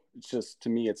 So it's just, to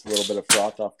me, it's a little bit of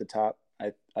froth off the top.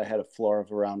 I had a floor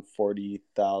of around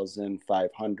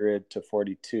 40,500 to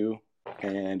 42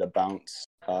 and a bounce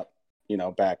up,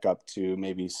 back up to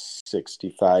maybe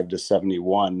 65 to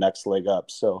 71, next leg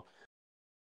up. So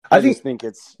I just think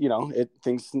it's,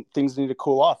 things need to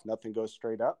cool off. Nothing goes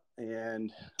straight up,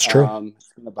 and it's true.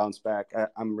 It's going to bounce back.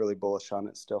 I'm really bullish on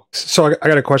it still. So I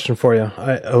got a question for you.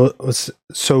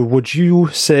 So would you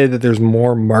say that there's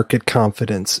more market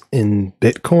confidence in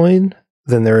Bitcoin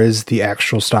than there is the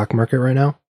actual stock market right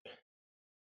now?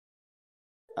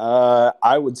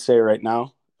 I would say right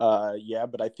now, yeah,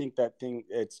 but I think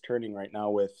it's turning right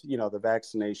now with, the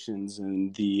vaccinations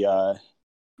and the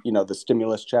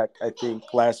stimulus check. I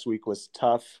think last week was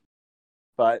tough,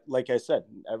 but like I said,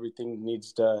 everything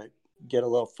needs to get a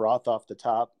little froth off the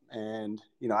top. And,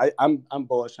 I'm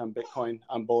bullish on Bitcoin.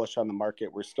 I'm bullish on the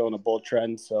market. We're still in a bull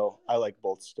trend, so I like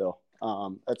both still.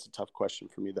 That's a tough question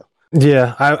for me though.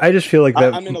 Yeah, I just feel like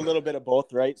that I'm in a little bit of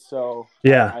both, right? So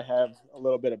yeah, I have a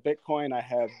little bit of Bitcoin. I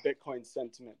have Bitcoin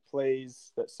sentiment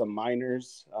plays, some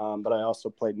miners, but I also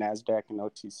played NASDAQ and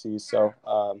OTC. So,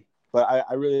 but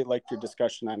I really liked your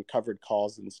discussion on covered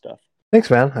calls and stuff. Thanks,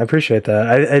 man. I appreciate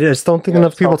that. I just don't think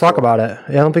enough people talk about it.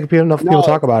 I don't think enough people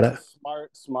talk about it.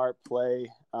 Smart play.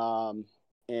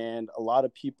 And a lot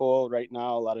of people right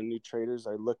now, a lot of new traders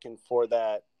are looking for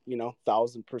that,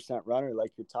 1,000% runner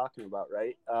like you're talking about,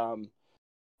 right?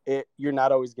 You're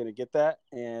not always going to get that.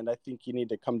 And I think you need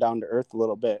to come down to earth a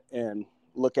little bit and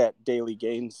look at daily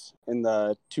gains in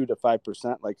the 2 to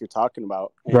 5% like you're talking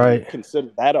about, and right, consider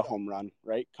that a home run,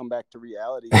 right? Come back to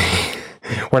reality.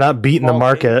 We're not beating the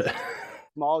market.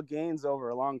 Small gains over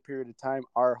a long period of time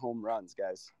are home runs,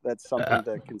 guys. That's something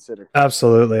to consider.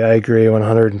 Absolutely. I agree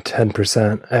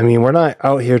 110%. I mean, we're not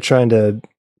out here trying to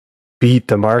beat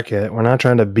the market. We're not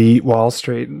trying to beat Wall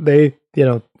Street. They're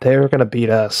going to beat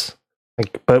us.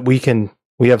 But we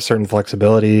have certain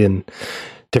flexibility and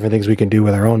different things we can do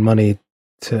with our own money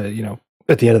to,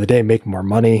 at the end of the day, make more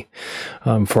money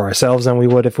for ourselves than we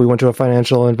would if we went to a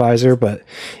financial advisor. But,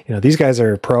 these guys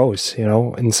are pros,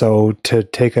 and so to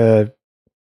take a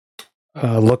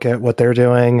look at what they're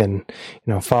doing and,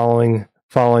 following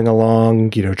along,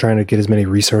 trying to get as many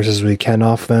resources as we can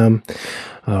off them.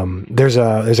 There's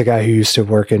a guy who used to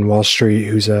work in Wall Street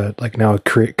who's now a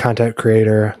content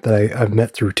creator that I've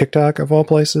met through TikTok of all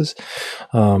places.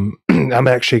 I'm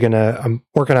working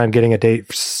on getting a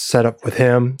date set up with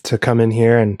him to come in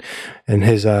here, and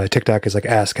his TikTok is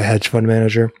Ask a Hedge Fund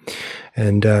Manager,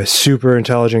 and super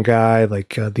intelligent guy.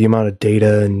 The amount of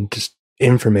data and just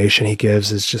information he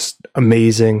gives is just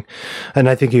amazing. And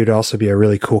I think he would also be a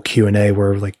really cool Q&A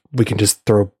where we can just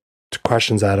throw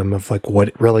questions at him of what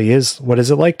it really is, what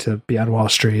is it like to be on Wall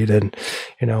Street, and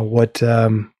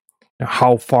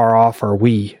how far off are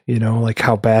we, how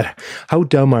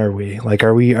dumb are we,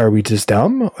 are we just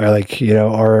dumb, or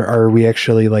or are we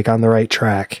actually on the right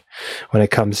track when it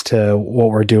comes to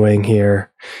what we're doing here?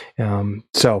 I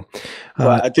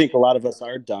think a lot of us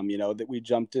are dumb, that we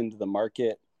jumped into the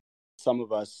market, some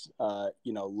of us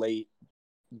late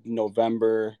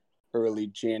November, early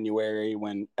January,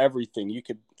 when everything, you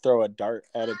could throw a dart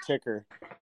at a ticker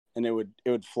and it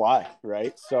would fly,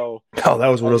 right? So that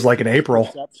was what it was like in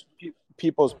April.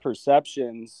 People's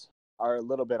perceptions are a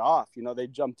little bit off. You know, they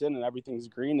jumped in and everything's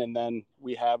green, and then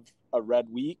we have a red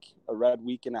week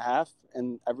and a half,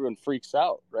 and everyone freaks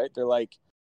out, right? They're like,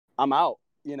 I'm out,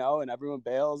 you know, and everyone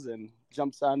bails and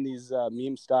jumps on these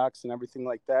meme stocks and everything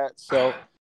like that. So,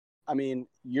 I mean,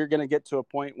 you're going to get to a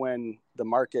point when the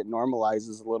market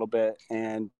normalizes a little bit,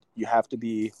 and you have to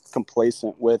be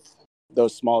complacent with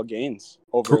those small gains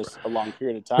over a long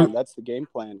period of time. That's the game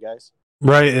plan, guys.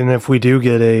 Right, and if we do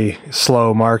get a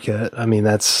slow market, I mean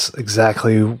that's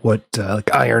exactly what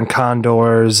like iron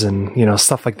condors and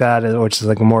stuff like that, which is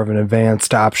like more of an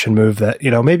advanced option move that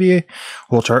maybe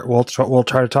we'll try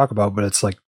to talk about, but it's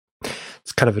like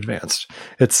it's kind of advanced.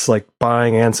 It's like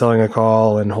buying and selling a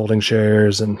call and holding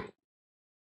shares, and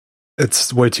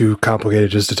it's way too complicated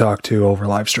just to talk to over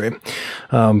live stream.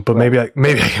 But maybe I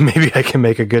can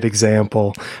make a good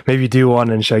example. Maybe do one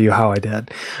and show you how I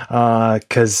did.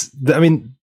 Because I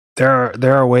mean, there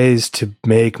are ways to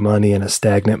make money in a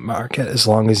stagnant market as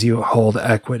long as you hold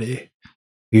equity.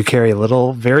 You carry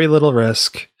very little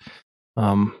risk,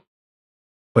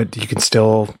 but you can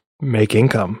still make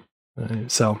income.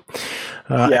 So,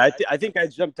 yeah, I think I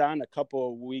jumped on a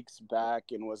couple of weeks back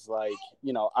and was like,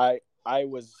 I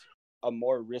was a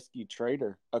more risky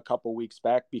trader a couple weeks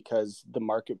back because the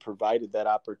market provided that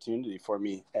opportunity for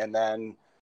me. And then,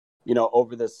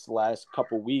 over this last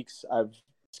couple weeks, I've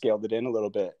scaled it in a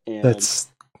little bit, and that's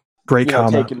great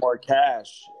comment. Taking more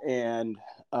cash and,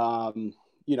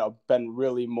 been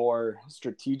really more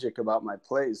strategic about my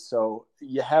plays. So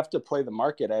you have to play the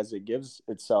market as it gives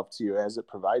itself to you, as it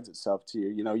provides itself to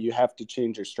you. You have to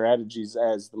change your strategies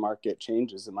as the market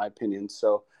changes, in my opinion.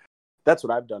 So that's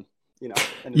what I've done.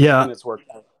 And it's worked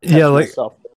out. Yeah, like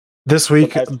this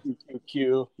week,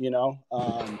 SQQQ,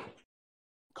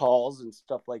 calls and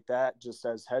stuff like that, just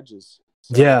as hedges.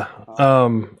 So, yeah,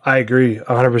 I agree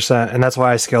 100%, and that's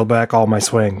why I scaled back all my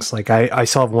swings. Like I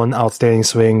still have one outstanding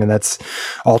swing, and that's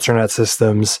alternate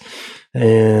systems,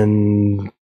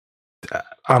 and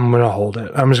I'm gonna hold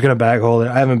it. I'm just gonna bag hold it.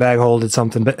 I haven't bag holded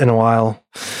something in a while,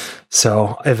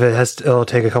 so if it'll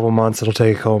take a couple months. It'll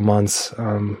take a couple months.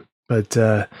 But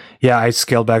yeah, I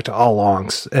scaled back to all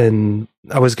longs, and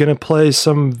I was gonna play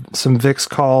some VIX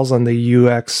calls on the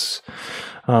UX,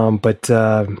 but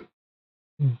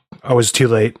I was too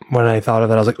late when I thought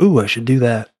of it. I was like, "Ooh, I should do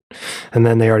that," and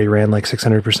then they already ran like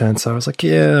 600%. So I was like,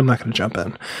 "Yeah, I'm not gonna jump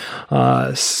in."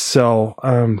 So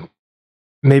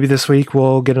maybe this week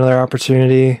we'll get another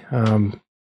opportunity. I'm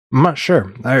not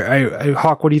sure.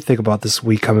 Hawk, what do you think about this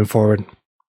week coming forward?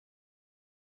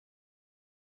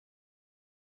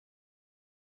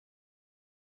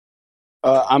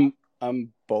 I'm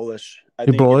bullish.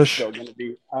 You're bullish?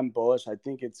 I'm bullish. I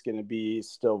think it's going to be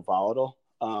still volatile,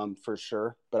 for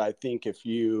sure. But I think if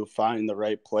you find the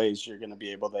right place, you're going to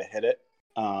be able to hit it,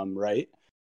 right.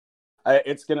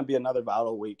 It's going to be another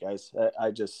volatile week, guys.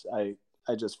 I just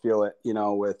feel it,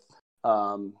 with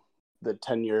the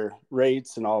 10-year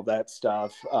rates and all that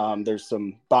stuff. There's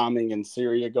some bombing in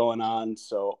Syria going on,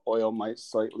 so oil might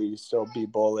slightly still be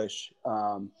bullish.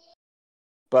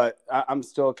 But I'm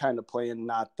still kind of playing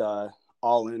not the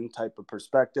all-in type of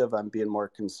perspective. I'm being more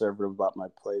conservative about my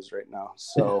plays right now.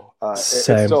 So it's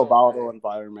still a volatile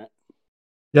environment.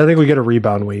 Yeah, I think we get a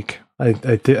rebound week. I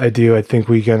do. I think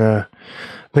we're gonna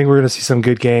see some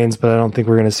good gains, but I don't think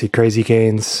we're gonna see crazy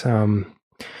gains.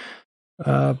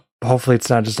 Hopefully, it's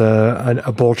not just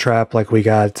a bull trap like we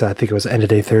got. I think it was end of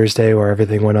day Thursday where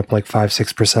everything went up like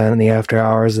 5-6% in the after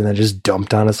hours and then just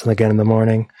dumped on us again in the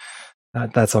morning.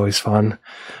 That's always fun.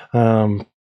 I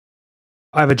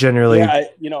have a generally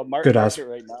market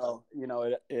right now.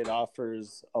 It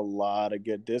offers a lot of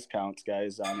good discounts,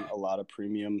 guys, on a lot of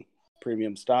premium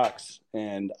stocks,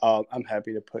 and I'm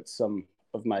happy to put some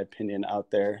of my opinion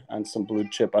out there on some blue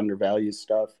chip undervalued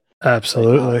stuff.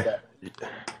 Absolutely.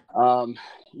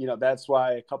 That's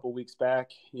why a couple weeks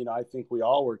back, I think we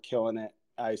all were killing it.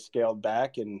 I scaled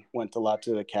back and went a lot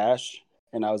to the cash,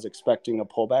 and I was expecting a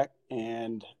pullback.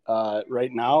 And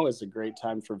right now is a great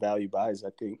time for value buys,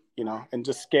 I think, and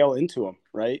just scale into them,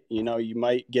 right? You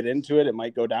might get into it. It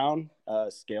might go down,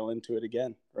 scale into it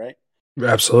again, right?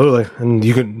 Absolutely. And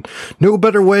you can, no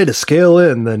better way to scale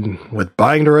in than with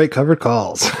buying the right covered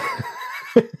calls.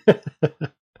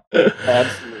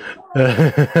 Absolutely.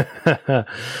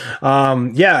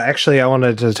 Yeah, actually, I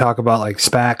wanted to talk about like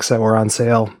SPACs that were on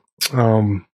sale.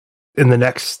 In the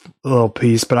next little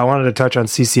piece, but I wanted to touch on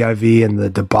CCIV and the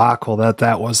debacle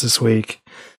that was this week.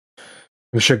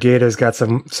 I'm sure Gator's got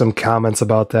some comments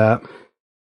about that.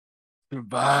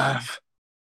 Survive.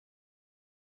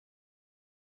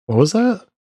 What was that?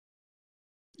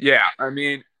 Yeah, I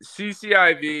mean,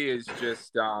 CCIV is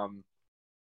just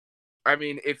I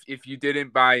mean, if you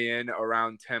didn't buy in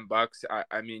around $10,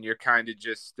 I mean, you're kind of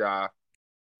just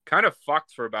kind of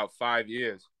fucked for about 5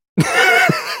 years.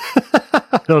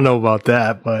 I don't know about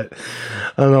that, but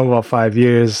I don't know about 5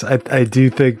 years. I do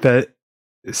think that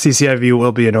CCIV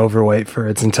will be an overweight for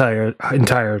its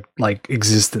entire like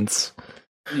existence.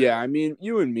 Yeah, I mean,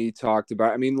 you and me talked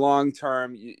about. I mean, long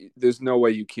term, there's no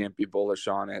way you can't be bullish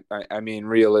on it. I mean,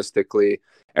 realistically,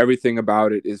 everything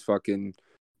about it is fucking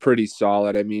pretty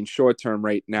solid. I mean, short term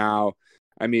right now.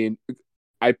 I mean,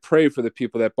 I pray for the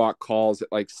people that bought calls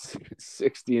at like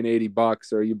 60 and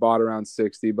 $80, or you bought around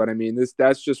 60. But I mean,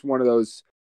 that's just one of those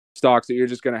stocks that you're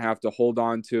just going to have to hold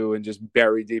on to and just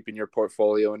bury deep in your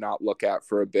portfolio and not look at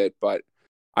for a bit. But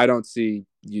I don't see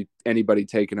anybody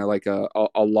taking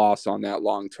a loss on that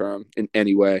long term in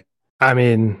any way. I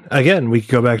mean, again, we could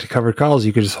go back to covered calls.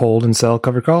 You could just hold and sell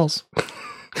covered calls.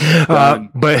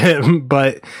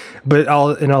 But in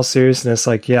all seriousness,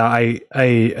 like, yeah, I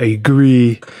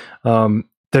agree.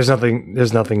 There's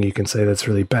nothing you can say that's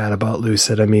really bad about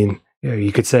Lucid. I mean,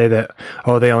 you could say that,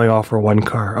 oh, they only offer one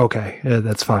car. Okay,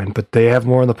 that's fine, but they have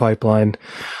more in the pipeline.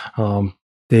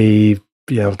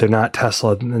 They're not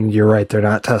Tesla, and you're right, they're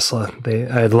not Tesla.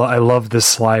 I love this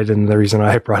slide, and the reason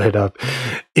I brought it up: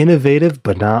 innovative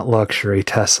but not luxury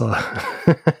Tesla.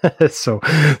 So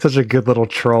such a good little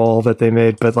troll that they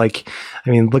made. But like,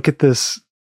 I mean, look at this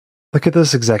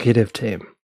executive team.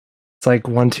 It's like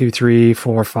 1, 2, 3,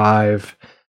 4, 5,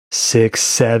 6,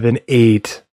 7,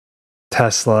 8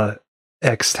 Tesla,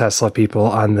 ex-Tesla people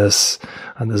on this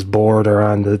board or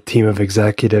on the team of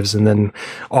executives, and then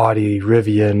Audi,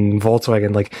 Rivian,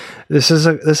 Volkswagen. Like, this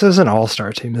is an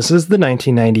all-star team. This is the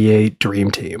 1998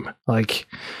 dream team. Like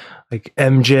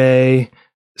MJ,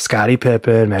 Scottie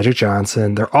Pippen, Magic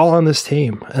Johnson, they're all on this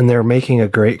team, and they're making a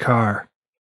great car.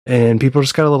 And people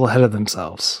just got a little ahead of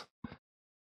themselves.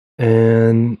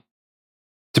 And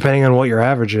depending on what your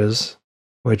average is,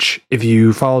 which if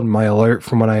you followed my alert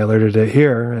from when I alerted it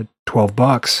here at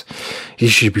 $12, you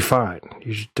should be fine.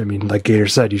 Like Gator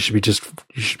said, you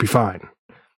should be fine.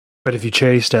 But if you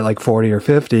chased at like 40 or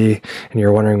 50 and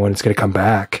you're wondering when it's going to come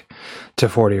back to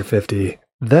 40 or 50,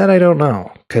 that I don't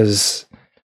know. Because,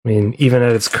 I mean, even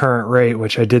at its current rate,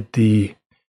 which I did the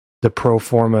pro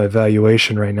forma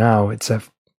evaluation right now, it's at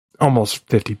almost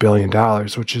 $50 billion,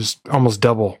 which is almost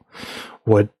double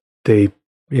what they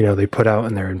put out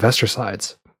in their investor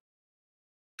slides.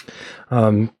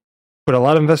 But a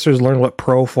lot of investors learned what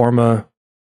pro forma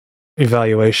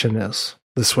evaluation is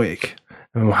this week,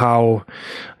 and how,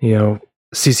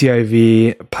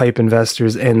 CCIV, PIPE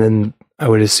investors, and then I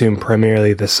would assume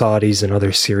primarily the Saudis and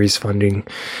other series funding,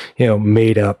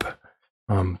 made up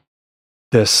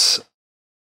this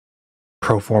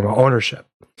pro forma ownership.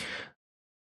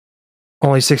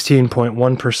 Only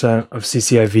 16.1% of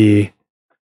CCIV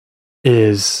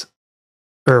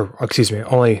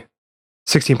only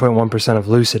 16.1% of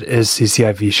Lucid is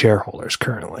CCIV shareholders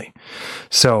currently.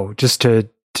 So just to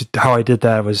how I did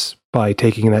that was by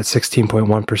taking that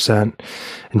 16.1%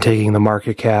 and taking the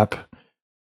market cap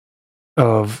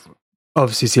of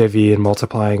CCIV and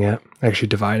multiplying it, actually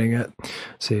dividing it.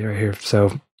 See right here.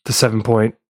 So the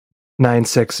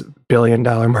 $7.96 billion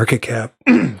market cap,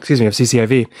 of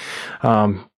CCIV,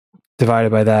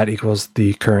 divided by that equals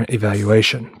the current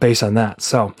evaluation based on that.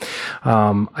 So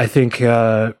I think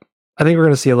we're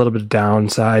going to see a little bit of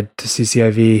downside to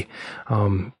CCIV,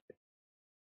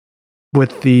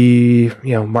 with the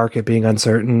market being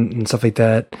uncertain and stuff like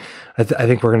that. I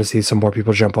think we're going to see some more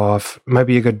people jump off. It might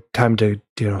be a good time to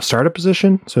start a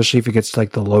position, especially if it gets to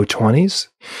like the low 20s,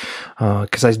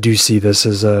 because I do see this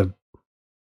as a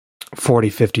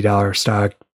 $40-$50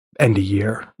 stock end of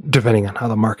year, depending on how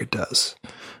the market does.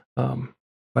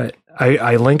 But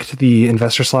I linked the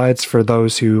investor slides for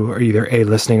those who are either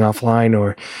listening offline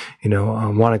or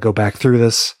want to go back through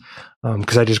this,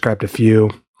 because I just grabbed a few.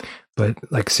 But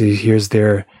see, here's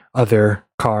their other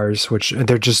cars, which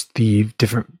they're just the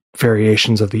different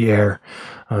variations of the Air,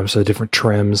 so different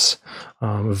trims,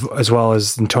 as well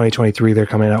as in 2023 they're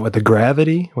coming out with the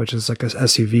Gravity, which is like a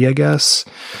SUV, I guess,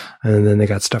 and then they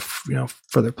got stuff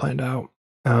further planned out.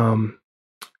 And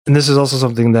this is also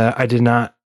something that I did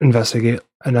not investigate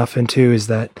enough into, is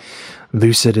that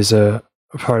Lucid is a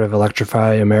part of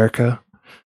Electrify America.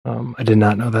 I did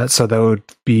not know that, so that would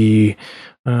be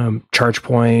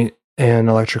ChargePoint and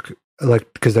electric,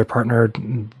 because they're partnered.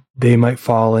 They might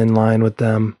fall in line with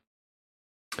them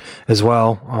as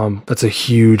well. That's a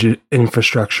huge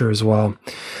infrastructure as well.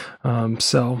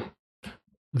 So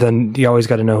then you always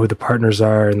got to know who the partners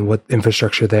are and what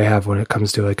infrastructure they have when it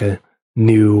comes to like a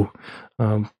new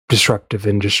disruptive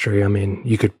industry. I mean,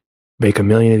 you could make 1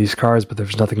 million of these cars, but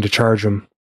there's nothing to charge them.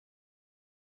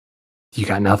 you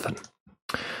got nothing.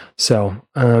 So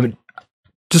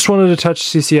just wanted to touch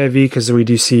CCIV because we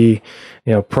do see,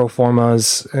 pro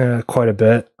formas quite a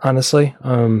bit, honestly.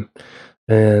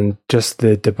 And just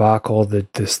the debacle,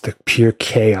 the pure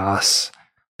chaos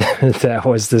that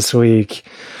was this week.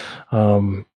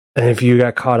 And if you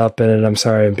got caught up in it, I'm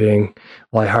sorry I'm being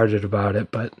lighthearted about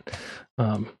it, but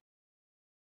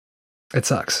it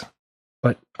sucks.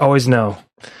 But always know.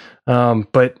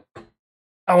 But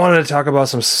I wanted to talk about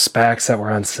some SPACs that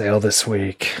were on sale this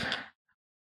week.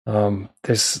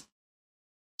 This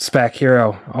SPAC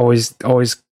Hero,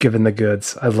 always giving the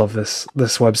goods. I love this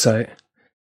website.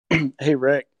 Hey,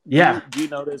 Rick. Yeah. Do you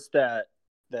notice that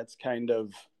that's kind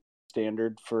of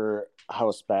standard for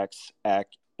how SPACs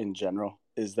act in general?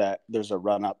 Is that there's a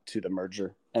run up to the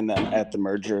merger, and then at the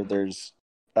merger there's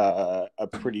a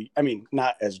pretty,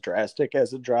 not as drastic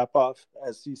as a drop off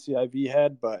as CCIV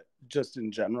had, but just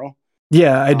in general.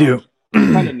 Yeah, I do.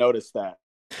 Kind of notice that.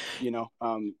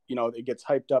 It gets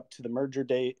hyped up to the merger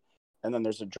date, and then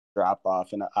there's a drop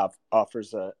off, and it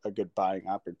offers a good buying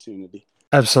opportunity.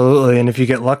 Absolutely, and if you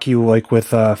get lucky, like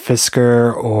with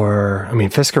Fisker,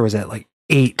 Fisker was at like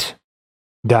 $8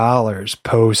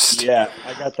 post. Yeah,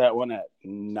 I got that one at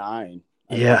 $9.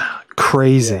 Yeah,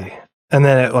 crazy. Yeah. And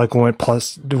then it went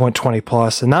 20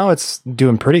 plus, and now it's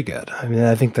doing pretty good.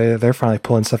 I think they're finally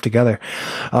pulling stuff together.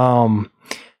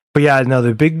 But yeah, no,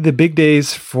 the big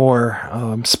days for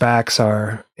SPACs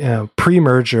are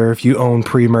pre-merger. If you own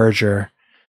pre-merger,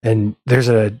 and there's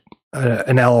an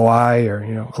LOI or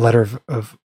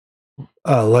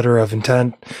a letter of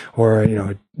intent or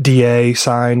a DA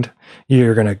signed,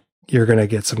 you're gonna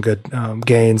get some good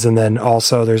gains. And then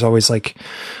also there's always like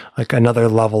another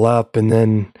level up, and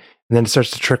then it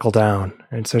starts to trickle down.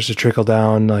 And it starts to trickle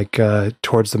down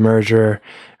towards the merger,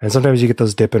 and sometimes you get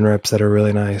those dip and rips that are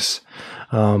really nice.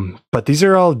 But these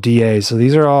are all DAs, so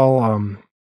these are all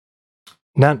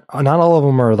not all of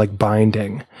them are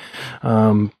binding.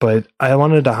 But I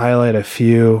wanted to highlight a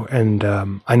few, and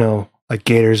I know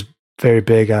Gator's very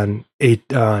big on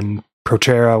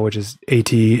Proterra, which is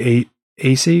AC,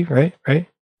 right?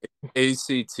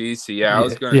 ACTC. Yeah, I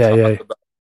was going to talk about.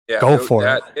 Yeah, go for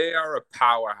it. They are a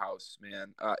powerhouse,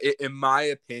 man. In my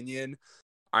opinion,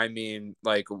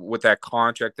 with that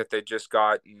contract that they just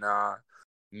got in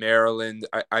Maryland,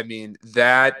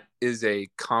 that is a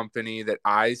company that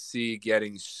I see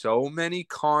getting so many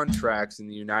contracts in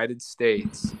the United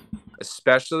States,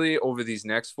 especially over these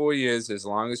next 4 years, as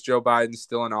long as Joe Biden's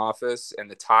still in office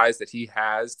and the ties that he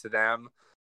has to them.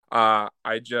 I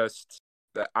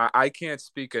can't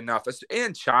speak enough.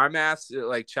 And Charmath's,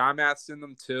 Charmath's in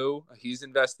them too. He's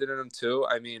invested in them too.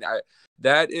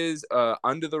 That is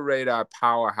under the radar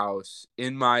powerhouse,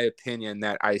 in my opinion,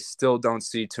 that I still don't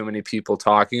see too many people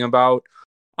talking about.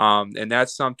 And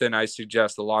that's something I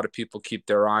suggest a lot of people keep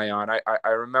their eye on. I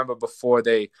remember before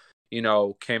they,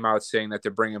 came out saying that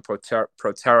they're bringing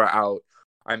Proterra out.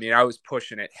 I was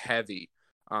pushing it heavy.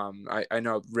 I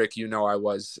know, Rick, I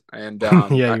was. And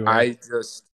yeah, you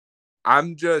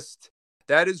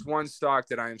that is one stock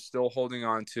that I am still holding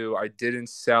on to. I didn't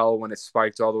sell when it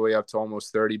spiked all the way up to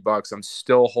almost $30. I'm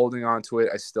still holding on to it.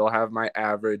 I still have my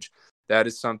average. That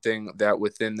is something that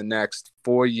within the next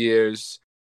 4 years,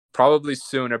 probably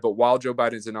sooner, but while Joe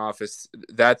Biden's in office,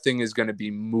 that thing is going to be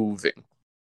moving.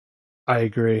 I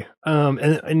agree.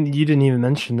 And you didn't even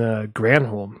mention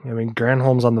Granholm.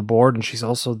 Granholm's on the board, and she's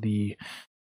also the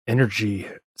energy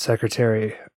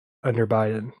secretary under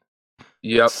Biden.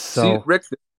 Yep. So, see, Rick,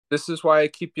 this is why I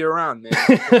keep you around, man.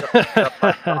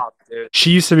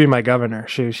 She used to be my governor.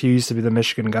 She used to be the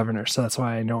Michigan governor, so that's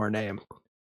why I know her name.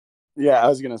 Yeah, I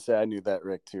was going to say I knew that,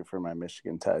 Rick, too, for my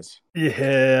Michigan ties.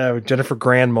 Yeah, Jennifer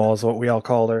Granmole is what we all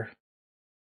called her.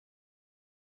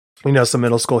 Some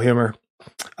middle school humor.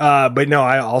 But no,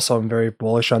 I also am very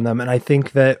bullish on them, and I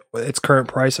think that its current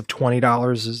price of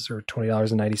 $20 or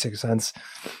 $20.96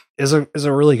 is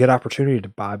a really good opportunity to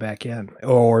buy back in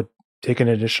or take an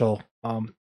additional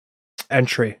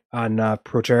entry on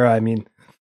Proterra.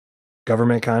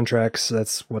 Government contracts,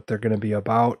 that's what they're going to be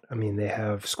about. they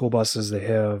have school buses, they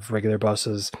have regular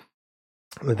buses.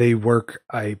 They work,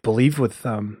 I believe, with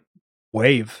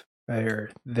Wave.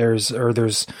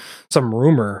 There's some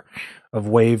rumor of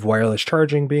Wave wireless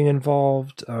charging being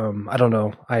involved. I don't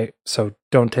know. So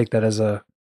don't take that as a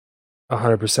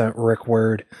 100% Rick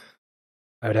word.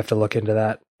 I would have to look into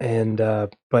that. And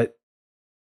but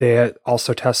they had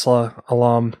also Tesla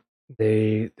alum.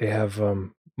 They have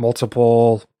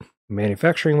multiple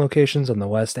manufacturing locations on the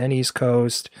West and East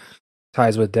Coast,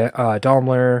 ties with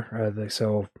Daimler,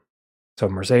 so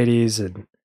Mercedes, and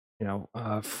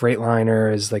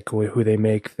Freightliner is like who they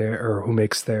make who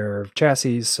makes their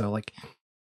chassis. So like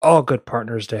all good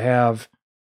partners to have.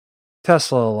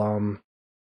 Tesla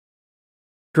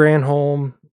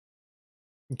Granholm,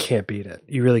 you can't beat it.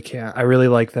 You really can't. I really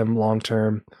like them long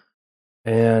term.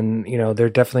 And, they're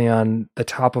definitely on the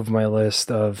top of my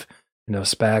list of,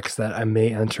 SPACs that I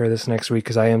may enter this next week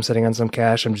because I am sitting on some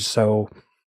cash. I'm just so,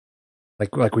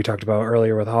 like we talked about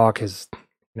earlier with Hawk, is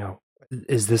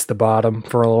this the bottom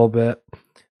for a little bit?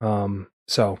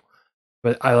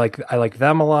 But I like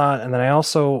them a lot. And then I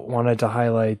also wanted to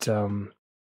highlight a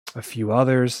few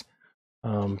others,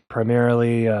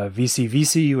 primarily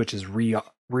VCVC, which is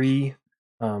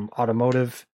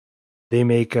Automotive. They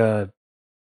make the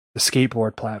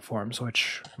skateboard platforms,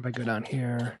 which if I go down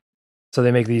here, so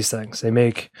they make these things. They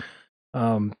make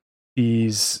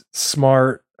these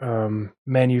smart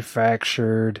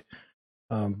manufactured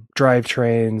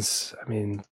drivetrains. I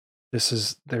mean,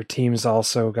 their team's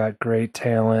also got great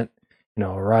talent.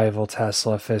 Arrival,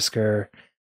 Tesla, Fisker,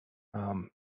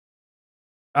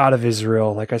 out of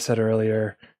Israel, like I said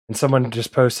earlier, and someone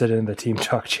just posted in the Team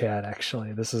Talk chat.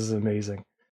 Actually, this is amazing.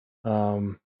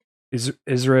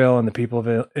 Israel and the people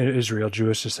of Israel,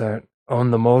 Jewish descent,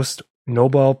 own the most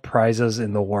Nobel Prizes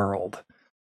in the world.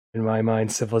 In my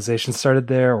mind, civilization started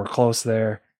there or close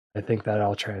there. I think that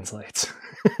all translates.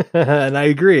 And I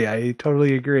agree. I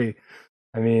totally agree.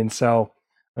 I mean, so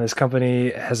this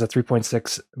company has a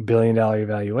 $3.6 billion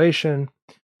valuation.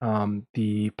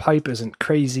 The pipe isn't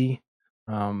crazy.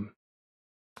 I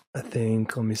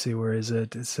think, let me see, where is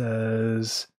it? It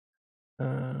says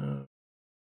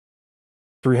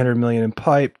 300 million in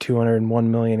pipe,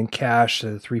 201 million in cash,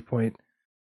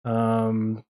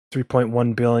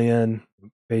 3.1 billion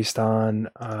based on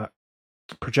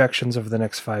projections over the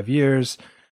next 5 years.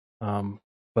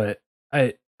 But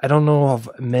I don't know of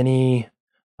many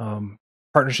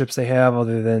partnerships they have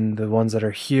other than the ones that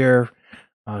are here.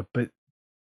 But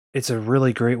it's a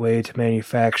really great way to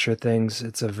manufacture things.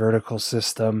 It's a vertical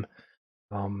system.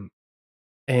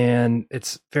 And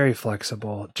it's very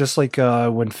flexible. Just like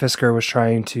when Fisker was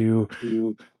trying to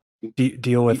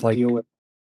deal with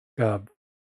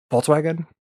Volkswagen.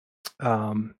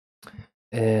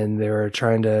 And they were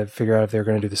trying to figure out if they were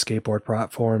going to do the skateboard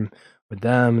platform with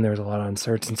them. And there was a lot of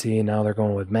uncertainty. And now they're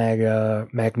going with Magna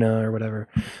or whatever.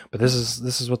 But this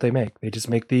is what they make. They just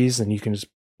make these, and you can just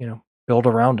build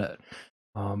around it.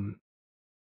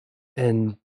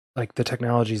 And like the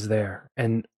technology's there.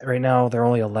 And right now they're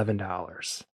only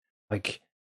 $11. Like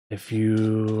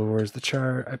where's the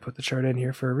chart? I put the chart in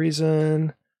here for a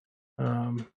reason.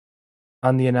 On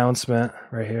the announcement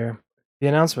right here. The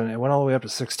announcement, it went all the way up to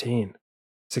 16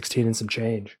 and some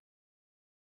change.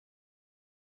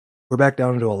 We're back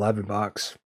down to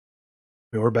 $11.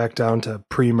 We're back down to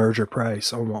pre-merger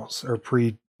price almost, or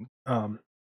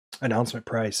announcement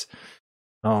price.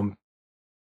 I'm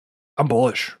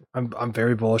bullish. I'm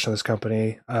very bullish on this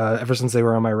company. Ever since they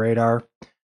were on my radar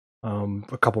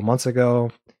a couple months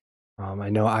ago. I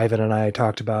know Ivan and I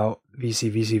talked about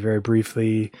VCVC very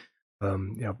briefly,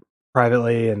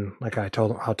 privately, and like I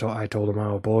told him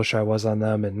how bullish I was on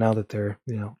them, and now that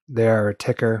they're a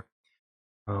ticker,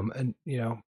 and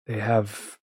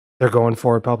they're going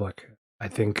forward public. I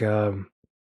think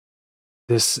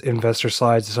this investor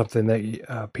slides is something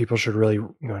that people should really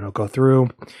go through.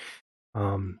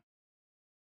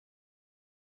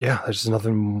 Yeah, there's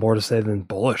nothing more to say than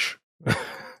bullish.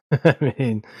 I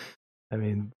mean,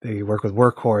 they work with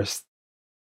Workhorse,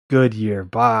 Goodyear,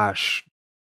 Bosch,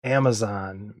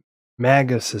 Amazon,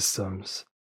 Maga Systems.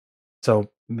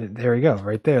 So there you go,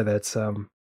 right there. That's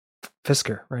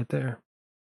Fisker right there.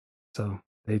 So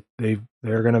they're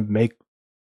gonna make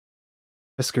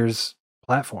Fisker's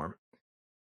platform.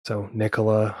 So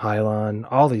Nikola, Hylon,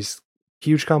 all these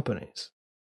huge companies.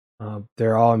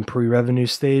 They're all in pre-revenue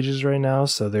stages right now,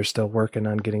 so they're still working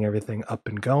on getting everything up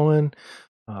and going.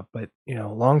 But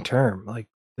long term, like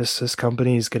this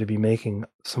company is going to be making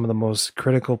some of the most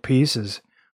critical pieces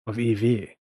of EV,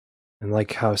 and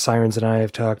like how Sirens and I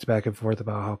have talked back and forth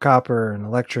about how copper and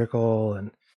electrical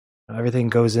and everything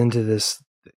goes into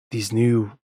these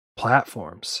new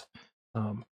platforms.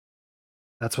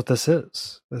 That's what this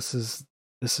is. This is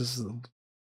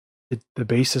the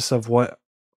basis of what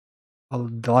a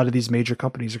lot of these major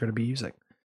companies are going to be using.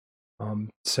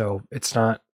 So it's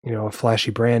not a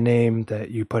flashy brand name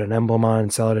that you put an emblem on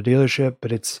and sell at a dealership,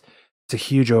 but it's a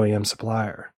huge OEM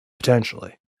supplier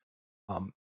potentially.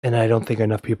 And I don't think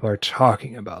enough people are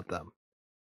talking about them.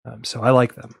 So I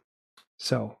like them.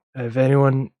 So if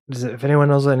anyone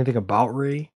knows anything about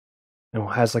REE and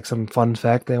has like some fun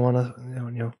fact they want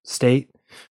to state,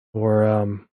 or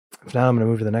if not, I'm going to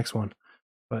move to the next one.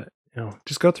 But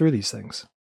just go through these things.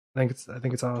 I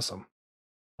think it's awesome.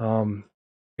 The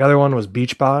other one was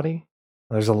Beachbody.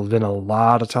 There's been a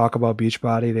lot of talk about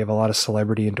Beachbody. They have a lot of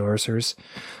celebrity endorsers,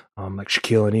 like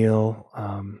Shaquille O'Neal,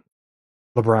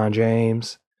 LeBron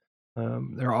James.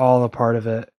 They're all a part of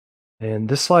it. And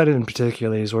this slide in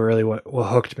particular is what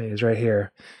hooked me is right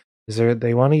here. Is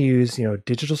they want to use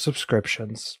digital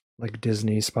subscriptions like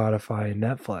Disney, Spotify, and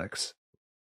Netflix.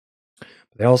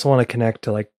 But they also want to connect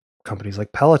to like companies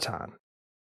like Peloton.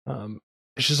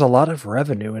 It's just a lot of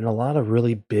revenue and a lot of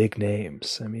really big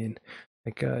names. I mean,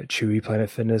 like Chewy, Planet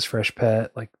Fitness, Freshpet.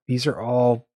 Like these are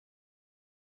all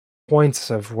points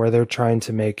of where they're trying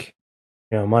to make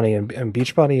money. And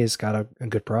Beachbody has got a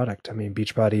good product. I mean,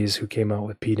 Beachbody is who came out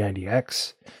with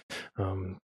P90X.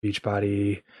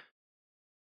 Beachbody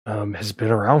has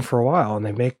been around for a while, and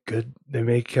they make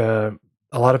a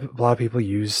lot of people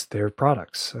use their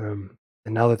products. And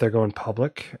now that they're going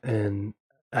public, and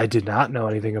I did not know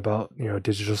anything about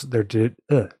digital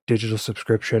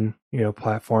subscription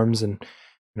platforms and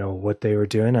what they were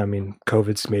doing. I mean,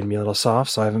 COVID's made me a little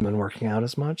soft, so I haven't been working out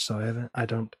as much. So I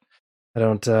don't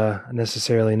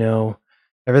necessarily know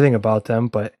everything about them,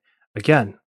 but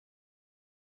again,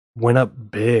 went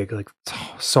up big. Like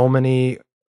so many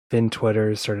Fin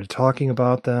Twitters started talking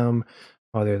about them.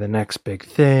 Oh, they're the next big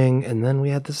thing, and then we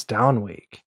had this down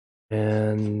week.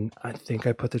 And I think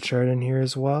I put the chart in here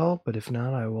as well, but if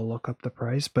not, I will look up the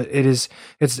price. But it's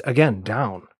again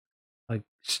down, like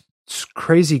it's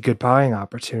crazy good buying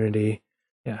opportunity.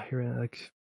 Yeah, here,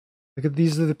 like look at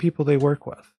these are the people they work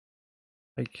with.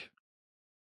 Like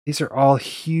these are all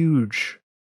huge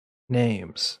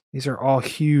names. These are all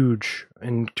huge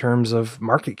in terms of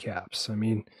market caps. I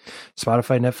mean,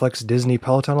 Spotify, Netflix, Disney,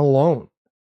 Peloton alone.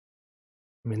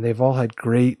 I mean, they've all had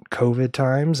great COVID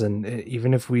times, and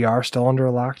even if we are still under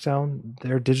a lockdown,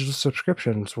 their digital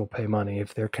subscriptions will pay money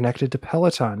if they're connected to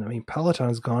Peloton. I mean, Peloton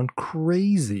has gone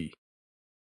crazy.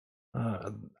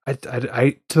 I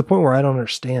to the point where I don't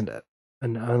understand it,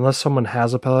 and unless someone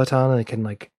has a Peloton and they can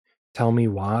like tell me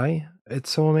why it's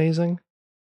so amazing,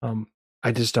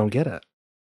 I just don't get it.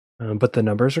 But the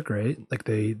numbers are great. Like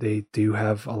they do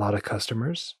have a lot of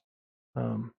customers.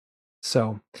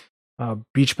 So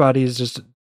Beachbody is just,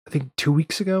 I think 2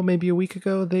 weeks ago, maybe a week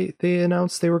ago, they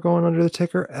announced they were going under the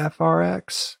ticker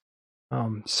FRX.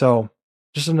 So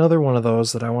just another one of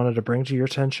those that I wanted to bring to your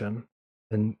attention.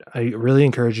 And I really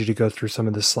encourage you to go through some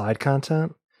of the slide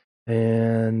content.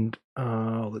 And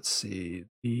let's see,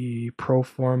 the pro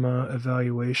forma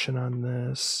evaluation on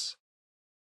this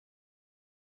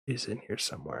is in here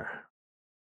somewhere.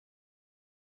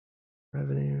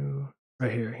 Revenue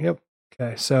right here. Yep.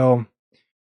 Okay, so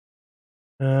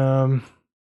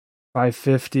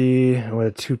 550 with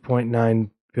a $2.9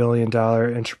 billion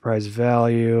enterprise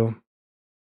value.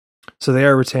 So they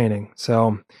are retaining.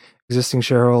 So existing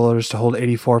shareholders to hold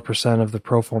 84% of the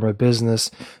pro forma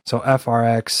business. So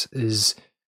FRX is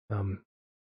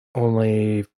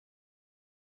only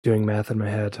doing math in my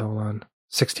head. Hold on.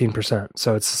 16%.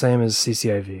 So it's the same as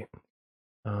CCIV.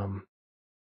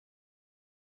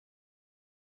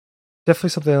 Definitely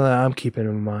something that I'm keeping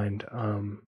in mind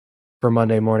for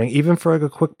Monday morning, even for like a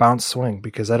quick bounce swing,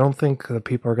 because I don't think that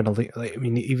people are going to, I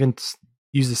mean, even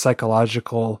use the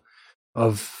psychological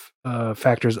of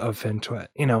factors of FinTwit.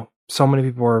 So many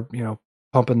people were,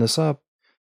 pumping this up,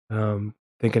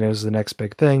 thinking it was the next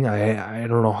big thing. I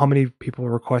don't know how many people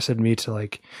requested me to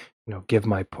like, give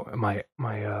my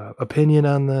opinion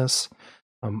on this,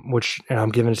 and I'm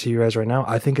giving it to you guys right now.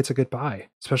 I think it's a good buy,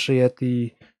 especially at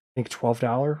the, I think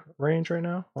 $12 range right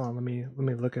now. Hold on, let me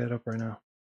look it up right now.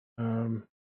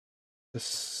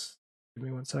 Just give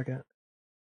me 1 second.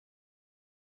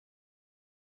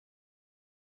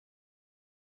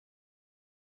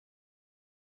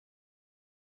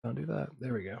 Don't do that.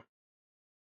 There we go.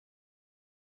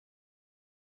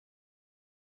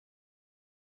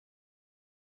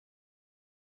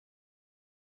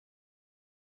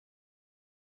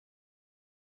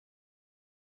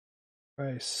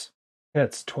 Price. Yeah,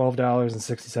 it's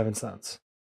 $12.67.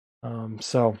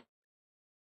 So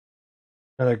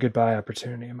another good buy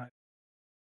opportunity in my.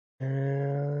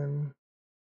 And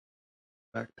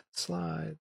back to the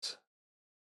slides.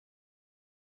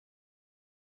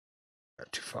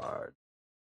 Got too far.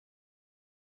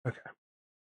 Okay.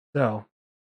 So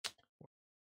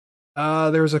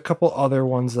there was a couple other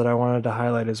ones that I wanted to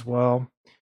highlight as well.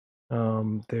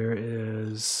 There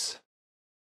is.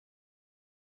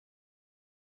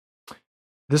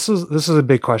 This is a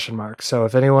big question mark. So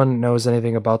if anyone knows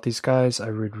anything about these guys,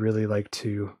 I would really like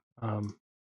to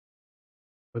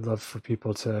would love for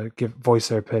people to voice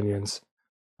their opinions.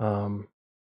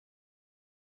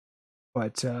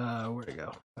 But where'd it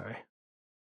go? Sorry.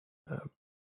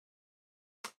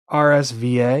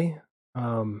 RSVA.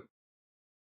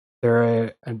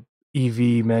 They're an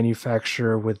EV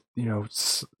manufacturer with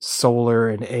solar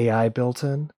and AI built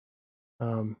in.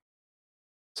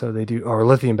 So they do, or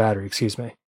lithium battery, excuse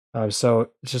me. So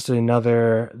it's just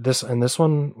another this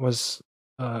one was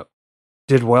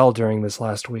did well during this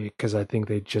last week because I think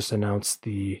they just announced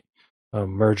the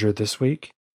merger this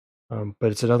week.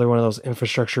 But it's another one of those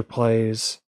infrastructure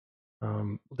plays.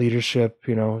 Leadership,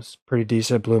 is pretty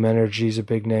decent. Bloom Energy is a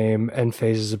big name.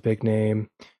 Enphase is a big name.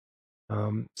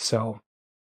 So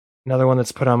another one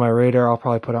that's put on my radar. I'll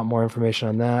probably put out more information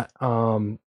on that.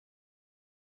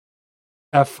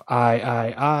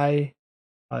 FIII,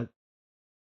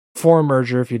 Foreign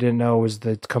Merger, if you didn't know, was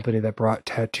the company that brought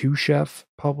Tattoo Chef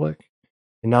public,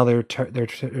 and now they're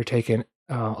taking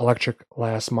Electric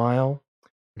Last Mile,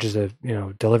 which is a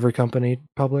delivery company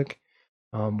public.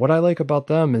 What I like about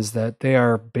them is that they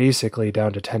are basically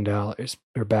down to $10.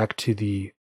 They're back to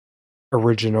the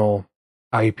original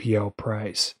IPO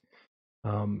price.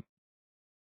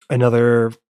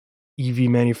 Another EV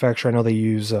manufacturer, I know they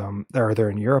use they're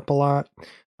in Europe a lot.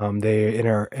 They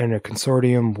are in a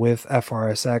consortium with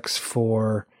FRSX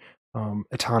for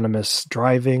autonomous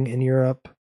driving in Europe.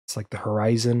 It's like the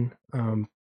Horizon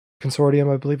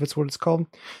consortium, I believe it's what it's called.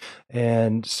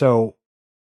 And so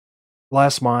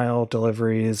last mile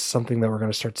delivery is something that we're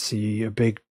going to start to see a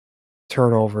big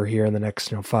turnover here in the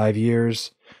next 5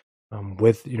 years,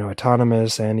 with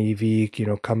autonomous and EV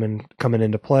coming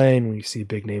into play, and we see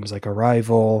big names like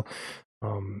Arrival,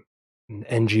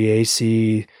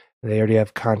 NGAC. They already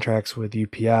have contracts with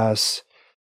UPS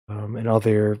and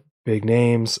other big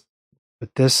names,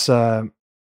 but this one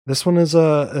is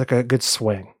a good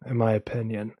swing in my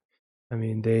opinion. I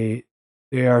mean, they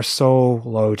are so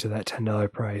low to that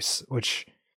 $10 price, which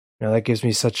that gives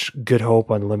me such good hope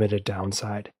on limited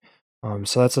downside.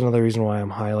 So that's another reason why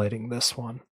I'm highlighting this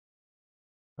one.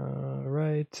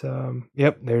 Right.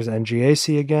 Yep. There's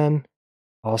NGAC again.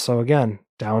 Also, again,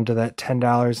 down to that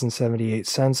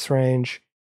 $10.78 range.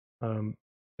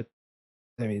 But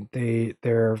I mean,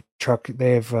 their trucks.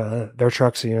 They have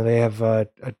a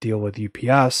deal with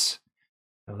UPS.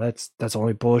 That's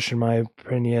only bullish in my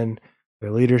opinion.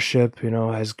 Their leadership,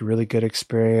 has really good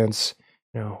experience.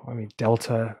 I mean,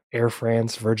 Delta, Air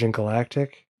France, Virgin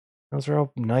Galactic. Those are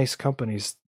all nice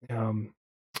companies.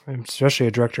 Especially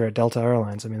a director at Delta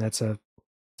Airlines. I mean, that's a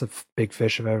big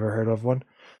fish if I've ever heard of one.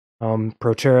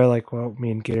 Proterra, like what me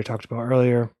and Gator talked about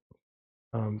earlier.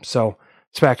 So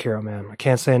SPAC Hero, man, I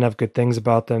can't say enough good things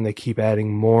about them. They keep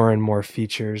adding more and more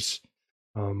features.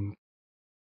 You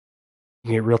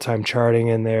get real-time charting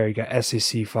in there. You got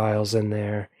SEC files in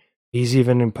there. He's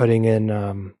even putting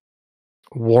in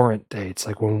warrant dates,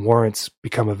 like when warrants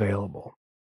become available.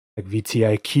 Like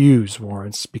VTIQ's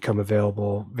warrants become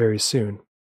available very soon.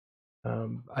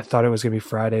 I thought it was going to be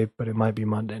Friday, but it might be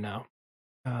Monday now.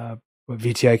 But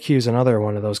VTIQ is another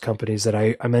one of those companies that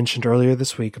I mentioned earlier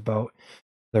this week about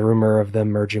the rumor of them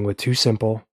merging with Too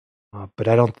Simple.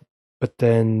 But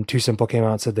then Too Simple came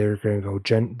out and said they were going to go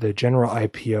the general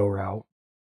IPO route,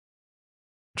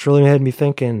 which really had me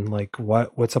thinking, like,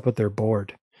 what's up with their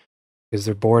board? Because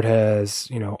their board has,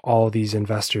 all these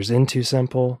investors in Too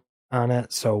Simple on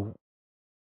it. So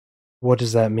what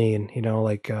does that mean?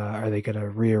 Are they going to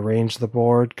rearrange the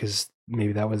board? Because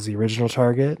maybe that was the original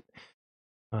target.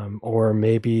 Or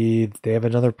maybe they have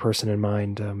another person in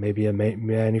mind, maybe a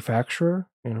manufacturer,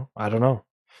 I don't know.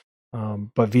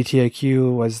 But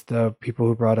VTIQ was the people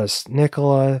who brought us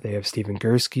Nikola. They have Steven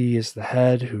Gursky as the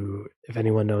head, who, if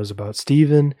anyone knows about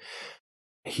Steven,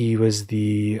 he was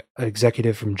the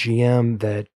executive from GM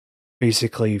that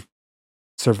basically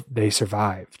they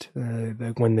survived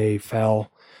when they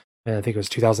fell. And I think it was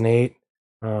 2008.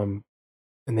 And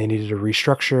they needed a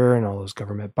restructure and all those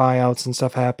government buyouts and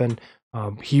stuff happened.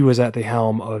 He was at the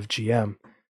helm of GM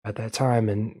at that time,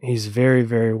 and he's very,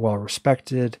 very well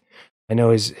respected. I know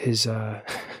his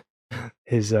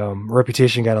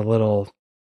reputation got a little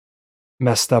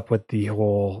messed up with the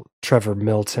whole Trevor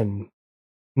Milton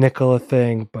Nikola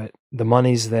thing, but the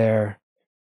money's there.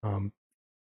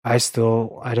 I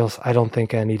don't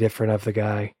think any different of the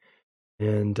guy,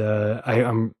 and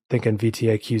I'm thinking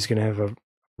VTIQ is going to have a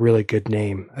really good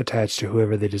name attached to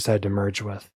whoever they decide to merge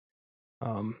with.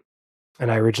 And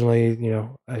I originally,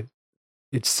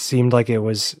 it seemed like it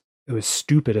was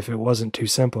stupid if it wasn't Too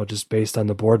Simple, just based on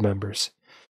the board members.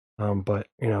 But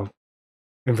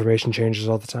information changes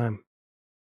all the time.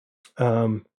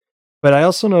 But I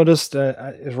also noticed,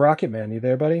 is Rocket Man, you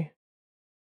there, buddy?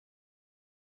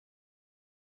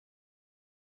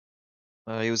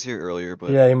 He was here earlier,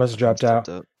 but Yeah, he must have dropped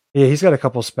out. Yeah, he's got a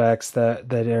couple specs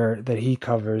that he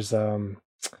covers. The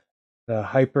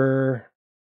hyperfacial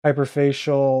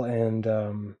and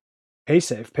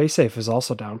PaySafe. PaySafe is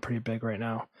also down pretty big right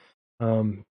now,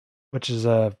 which is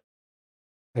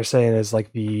they're saying is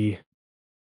like the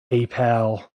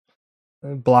PayPal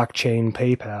blockchain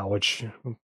PayPal, which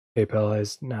PayPal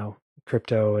is now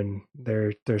crypto, and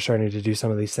they're starting to do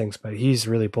some of these things. But he's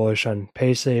really bullish on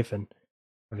PaySafe, and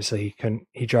obviously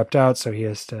he dropped out, so he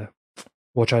has to.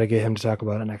 We'll try to get him to talk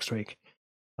about it next week.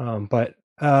 But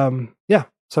yeah,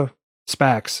 so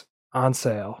SPACs on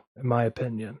sale, in my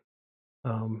opinion.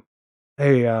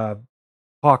 Hey,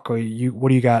 Hawk, what do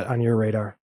you got on your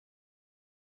radar?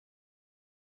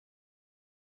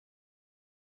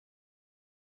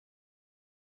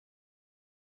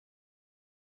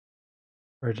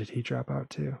 Or did he drop out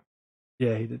too?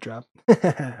 Yeah, he did drop. All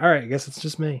right, I guess it's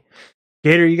just me.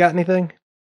 Gator, you got anything?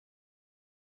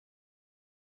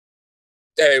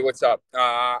 Hey, what's up?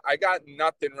 I got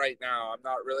nothing right now. I'm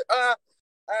not really.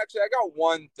 Actually, I got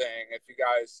one thing. If you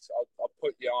guys, I'll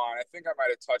put you on. I think I might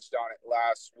have touched on it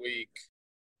last week.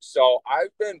 So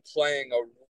I've been playing a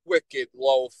wicked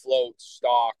low float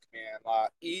stock, man.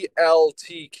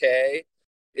 ELTK.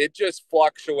 It just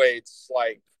fluctuates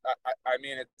like. I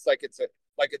mean, it's like it's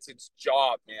its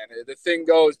job, man. The thing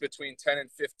goes between 10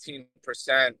 and 15%.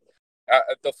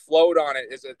 The float on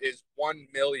it is 1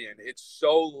 million. It's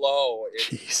so low.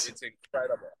 It's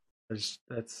incredible.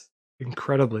 That's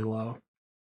incredibly low.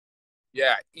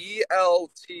 Yeah,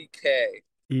 ELTK.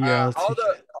 ELTK.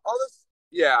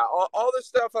 All the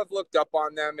stuff I've looked up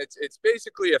on them. It's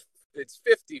basically it's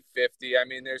 50-50. I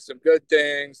mean, there's some good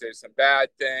things, there's some bad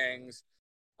things.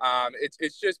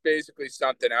 It's just basically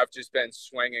something I've just been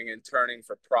swinging and turning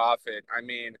for profit. I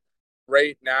mean,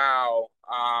 right now,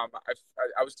 I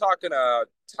was talking to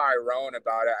Tyrone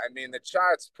about it. I mean, the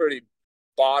chart's pretty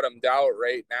bottomed out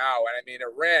right now, and I mean, it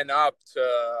ran up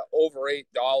to over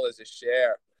 $8 a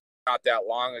share not that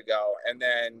long ago, and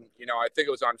then I think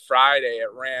it was on Friday.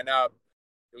 It ran up.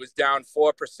 It was down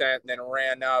 4%, and then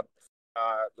ran up.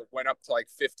 It went up to like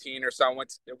 15 or something.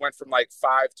 It went from like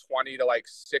 520 to like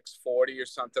 640 or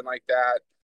something like that.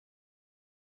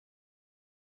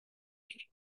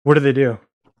 What do they do?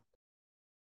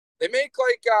 They make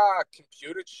like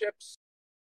computer chips.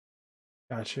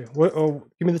 Gotcha. What? Oh,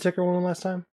 give me the ticker one last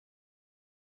time.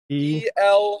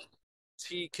 ELTK.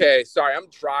 Sorry, I'm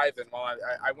driving while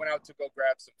I went out to go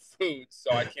grab some food,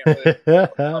 so I can't really.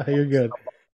 You're good.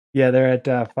 Yeah, they're at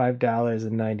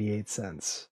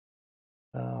 $5.98.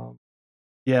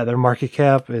 Yeah, their market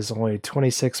cap is only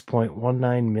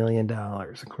 $26.19 million,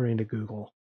 according to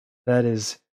Google. That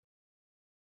is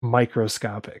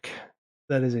microscopic.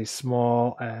 That is a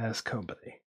small ass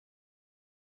company.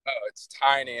 Oh, it's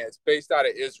tiny. It's based out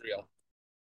of Israel.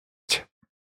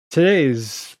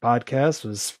 Today's podcast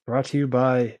was brought to you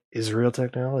by Israel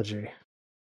Technology.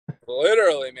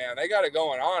 Literally, man, they got it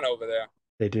going on over there.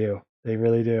 They do. They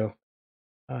really do.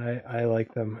 I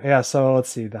like them. Yeah, so let's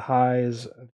see. The highs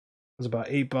was about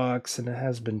 $8 and it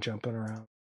has been jumping around.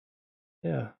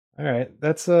 Yeah. All right.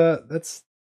 That's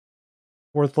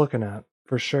worth looking at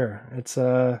for sure. It's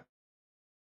I'm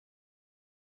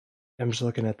just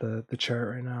looking at the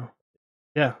chart right now.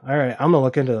 Yeah. All right. I'm gonna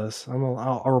look into this.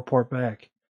 I'll report back.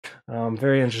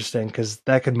 Very interesting because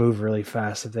that could move really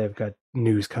fast if they've got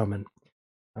news coming.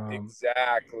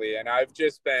 Exactly. And I've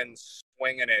just been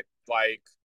swinging it like,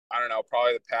 I don't know,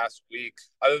 probably the past week,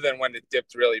 other than when it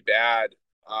dipped really bad.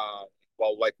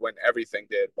 Well, like when everything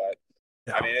did, but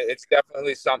yeah. I mean, it's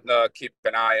definitely something to keep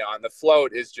an eye on. The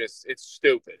float is it's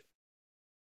stupid.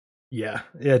 Yeah.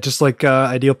 Yeah. Just like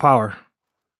Ideal Power.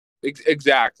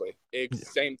 Exactly.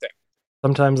 Same thing.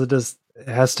 Sometimes it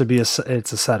has to be it's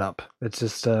a setup. It's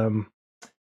just,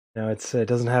 it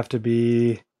doesn't have to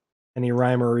be any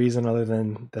rhyme or reason other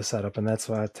than the setup. And that's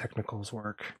why technicals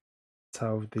work. That's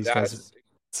how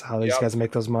these guys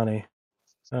make those money.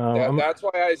 That's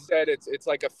why I said it's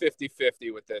like a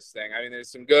 50-50 with this thing. I mean, there's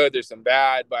some good, there's some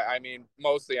bad, but I mean,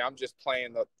 mostly I'm just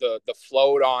playing the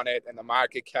float on it and the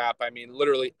market cap. I mean,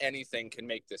 literally anything can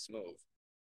make this move.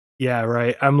 Yeah,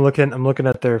 right. I'm looking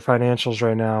at their financials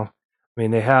right now. I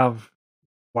mean, they have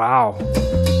wow.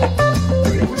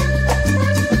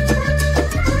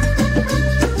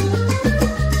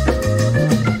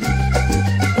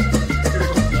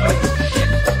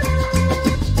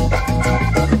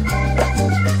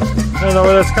 I don't know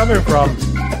where that's coming from.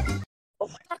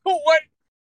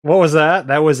 What was that?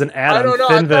 That was an ad. I don't know.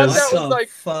 Finviz.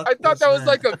 I thought that was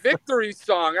like a victory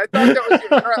song. I thought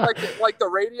that was like the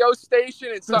radio station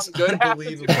and something good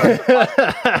happened.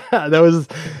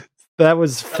 That That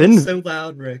was That Fin. was so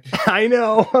loud, Rick. I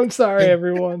know. I'm sorry,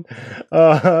 everyone.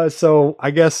 So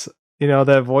I guess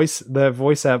that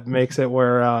voice app makes it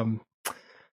where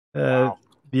Wow.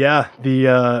 yeah,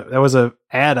 that was a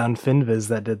ad on FinViz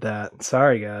that did that.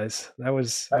 Sorry, guys. That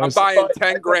was I'm buying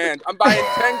 10 grand. I'm buying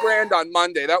 10 grand on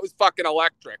Monday. That was fucking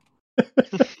electric.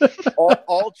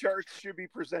 All charts should be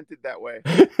presented that way.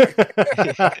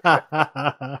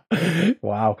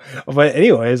 Wow. But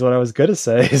anyways, what I was gonna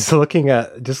say is looking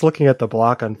at the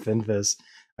block on FinViz.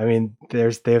 I mean, they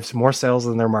have some more sales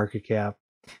than their market cap.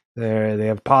 They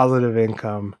have positive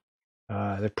income.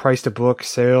 The price to book,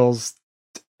 sales,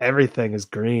 everything is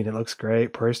green. It looks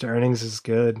great. Price to earnings is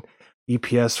good.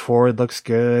 EPS forward looks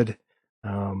good.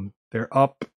 They're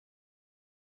up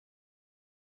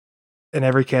in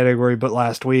every category but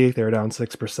last week. They were down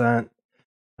 6%.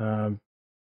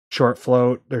 Short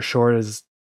float, their short is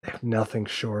nothing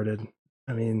shorted.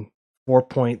 I mean,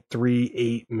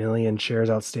 4.38 million shares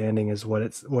outstanding is what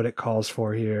it calls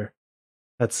for here.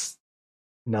 That's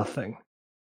nothing.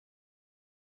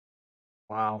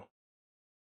 Wow.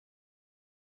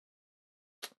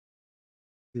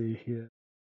 See here.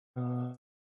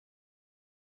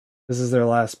 This is their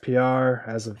last PR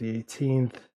as of the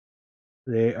 18th.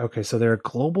 So they're a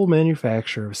global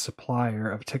manufacturer, supplier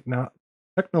of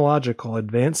technological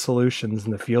advanced solutions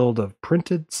in the field of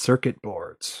printed circuit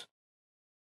boards.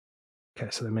 Okay,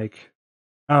 so they make.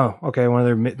 Oh, okay. One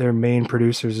of their main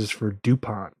producers is for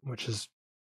DuPont, which is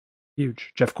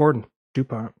huge. Jeff Gordon,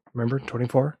 DuPont. Remember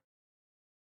 24?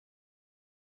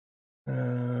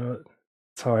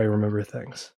 That's how I remember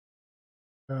things.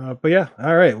 But yeah,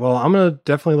 all right. Well, I'm gonna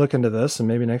definitely look into this, and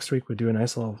maybe next week we do a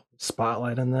nice little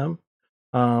spotlight on them.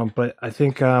 But I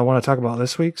think I want to talk about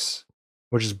this week's,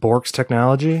 which is Borks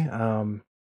Technology.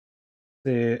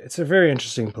 It's a very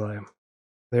interesting play.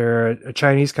 They're a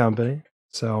Chinese company,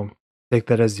 so take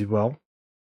that as you will.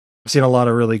 I've seen a lot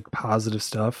of really positive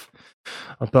stuff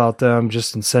about them,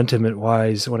 just in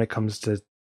sentiment-wise, when it comes to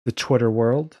the Twitter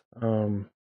world.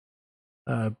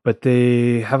 But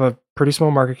they have a pretty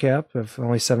small market cap of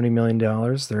only $70 million.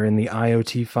 They're in the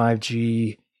IoT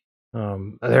 5G.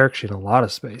 They're actually in a lot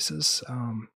of spaces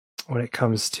when it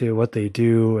comes to what they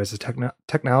do as a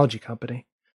technology company.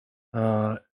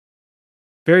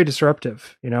 Very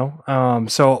disruptive,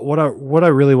 So what I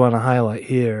really want to highlight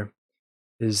here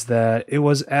is that it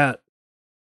was at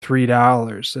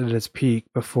 $3 at its peak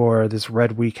before this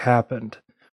red week happened.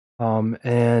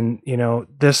 And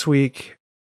this week,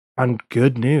 on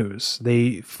good news,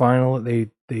 they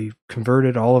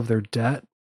converted all of their debt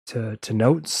to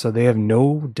notes, so they have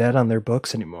no debt on their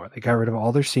books anymore. They got rid of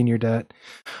all their senior debt.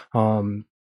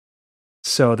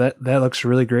 So that looks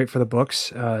really great for the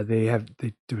books. It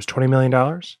was $20 million.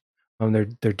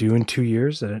 They're due in 2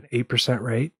 years at an 8%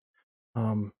 rate.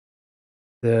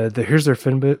 Here's their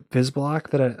FinViz block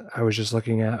that I was just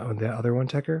looking at on the other one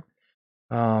ticker.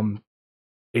 $80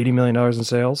 million in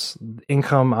sales.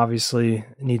 Income obviously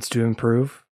needs to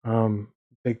improve,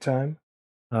 big time.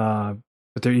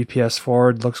 But their EPS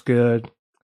forward looks good.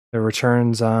 Their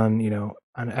returns on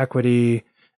equity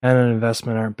and an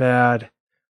investment aren't bad.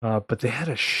 But they had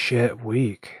a shit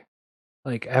week.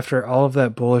 Like after all of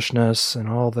that bullishness and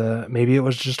maybe it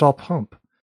was just all pump.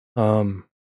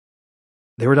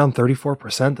 They were down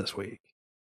 34% this week.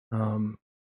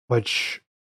 Which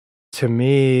to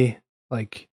me,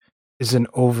 is an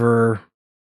overcorrection.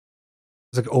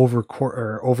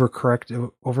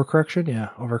 Yeah,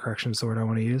 overcorrection is the word I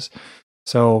want to use.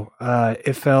 So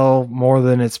it fell more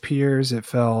than its peers. It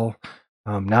fell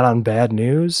not on bad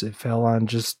news. It fell on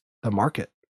just the market.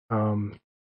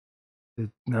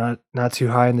 Not too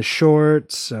high in the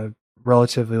shorts.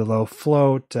 Relatively low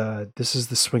float. This is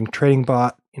the swing trading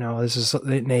bot. This is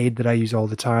an aid that I use all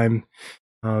the time.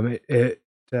 It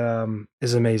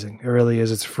is amazing. It really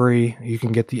is. It's free. You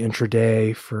can get the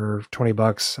intraday for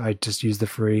 $20. I just use the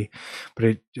free, but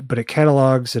it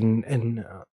catalogs and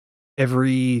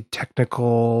every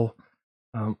technical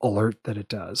alert that it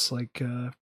does.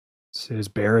 It is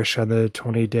bearish on the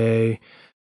 20-day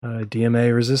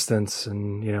DMA resistance,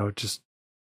 and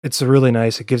it's a really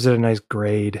nice. It gives it a nice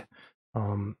grade.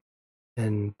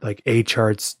 And A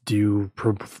charts do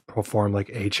perform like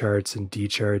A charts, and D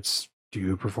charts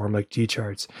do perform like D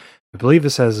charts. I believe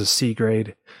this has a C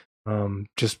grade. You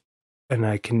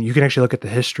can actually look at the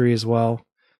history as well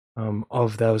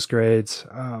of those grades.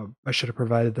 I should have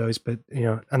provided those, but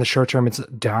on the short term it's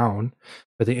down,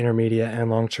 but the intermediate and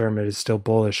long term it is still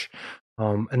bullish.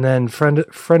 And then friend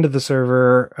of the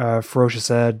server, Ferocious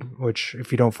Ed, which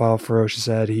if you don't follow Ferocious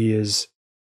Ed, he is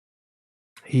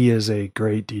a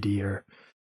great DDer.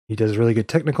 He does really good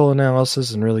technical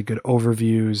analysis and really good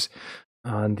overviews.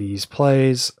 on these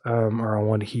plays, or on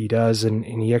what he does, and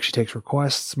he actually takes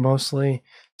requests mostly.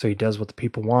 So he does what the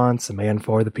people wants, a man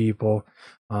for the people.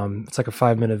 It's like a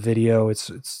 5-minute video.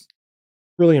 It's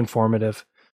really informative.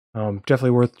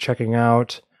 Definitely worth checking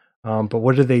out. But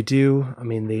what do they do? I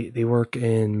mean, they work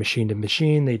in machine to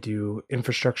machine. They do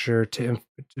infrastructure to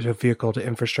vehicle to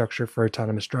infrastructure for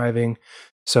autonomous driving.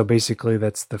 So basically,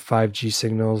 that's the 5G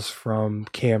signals from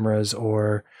cameras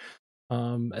or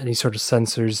any sort of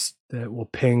sensors that will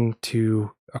ping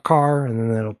to a car, and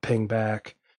then it'll ping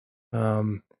back.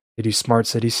 They do smart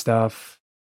city stuff.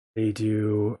 They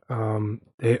do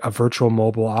a virtual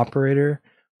mobile operator,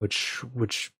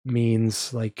 which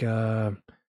means like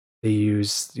they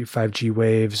use 5G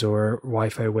waves or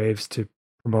Wi-Fi waves to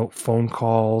promote phone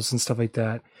calls and stuff like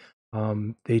that.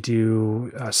 They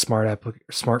do smart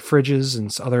fridges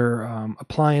and other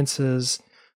appliances,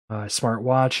 smart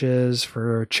watches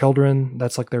for children.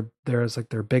 That's like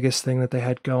their biggest thing that they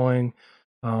had going.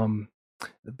 But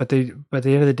at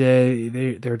the end of the day,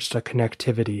 they're just a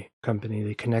connectivity company.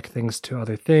 They connect things to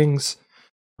other things.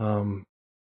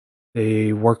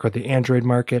 They work with the Android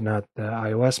market, not the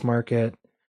iOS market.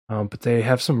 But they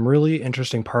have some really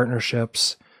interesting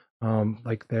partnerships,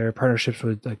 like their partnerships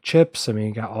with like chips. I mean,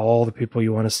 you got all the people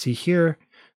you want to see here.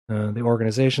 The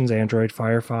organizations, Android,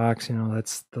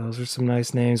 Firefox, those are some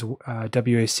nice names.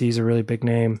 WAC is a really big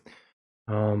name.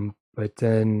 But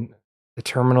then the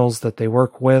terminals that they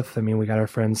work with, I mean, we got our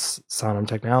friends Sonam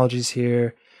Technologies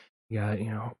here. We got,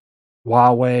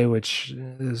 Huawei, which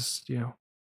is,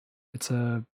 it's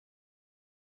a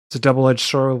double-edged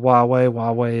sword with Huawei.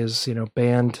 Huawei is,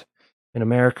 banned in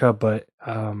America, but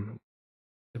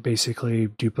it basically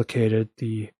duplicated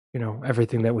the,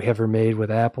 everything that we ever made with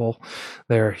Apple.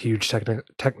 They're huge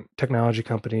technology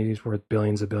companies worth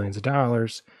billions of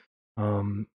dollars.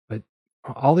 But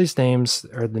all these names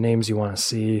are the names you want to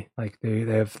see. Like they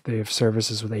have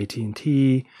services with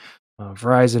AT&T,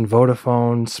 Verizon,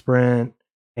 Vodafone, Sprint,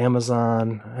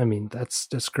 Amazon. I mean, that's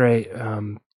great.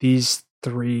 These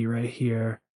three right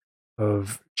here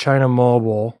of China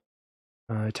Mobile,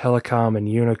 Telecom, and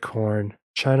Unicorn.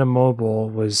 China Mobile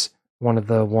was one of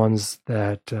the ones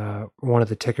that one of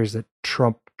the tickers that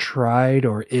Trump tried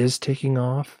or is taking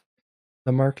off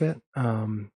the market.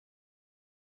 But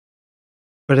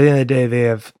at the end of the day, they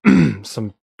have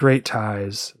some great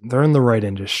ties. They're in the right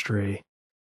industry.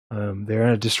 They're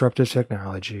in a disruptive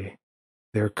technology.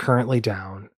 They're currently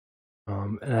down,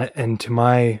 and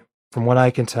from what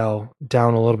I can tell,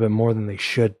 down a little bit more than they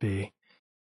should be.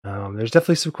 There's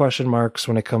definitely some question marks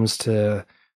when it comes to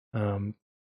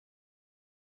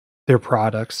their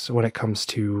products, when it comes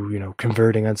to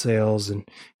converting on sales and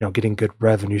getting good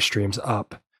revenue streams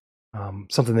up.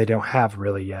 Something they don't have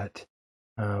really yet.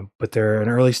 But they're an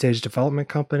early stage development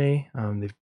company.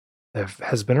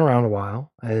 Has been around a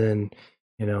while, and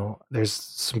there's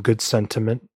some good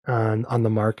sentiment on the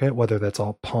market. Whether that's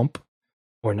all pump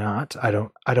or not, I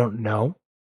don't know.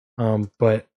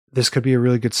 But this could be a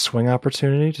really good swing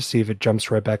opportunity to see if it jumps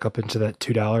right back up into that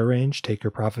 $2 range. Take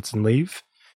your profits and leave.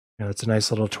 It's a nice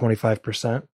little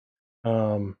 25%.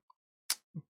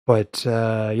 But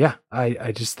yeah,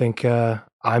 I just think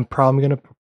I'm probably going to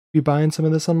be buying some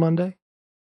of this on Monday.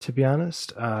 To be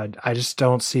honest, I just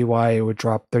don't see why it would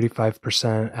drop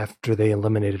 35% after they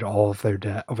eliminated all of their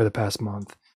debt over the past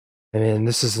month. I mean,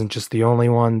 this isn't just the only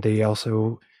one. They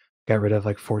also got rid of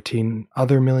like $14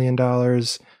 other million.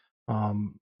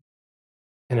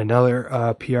 In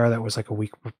another PR that was like a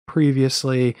week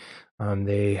previously,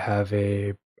 they have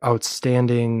a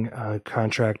outstanding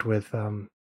contract with a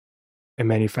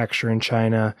manufacturer in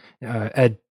China.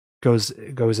 Ed goes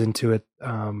into it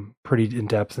pretty in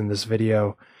depth in this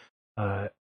video.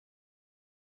 It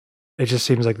just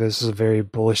seems like this is a very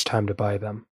bullish time to buy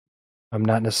them. I'm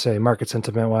not necessarily market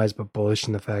sentiment wise, but bullish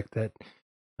in the fact that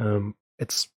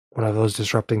it's one of those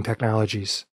disrupting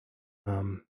technologies.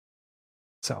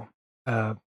 So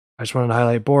I just wanted to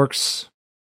highlight Borks,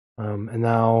 and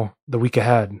now the week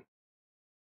ahead.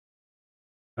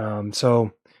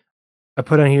 So I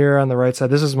put on here on the right side,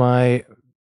 this is my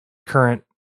current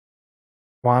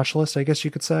watch list, I guess you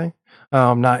could say.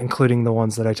 Not including the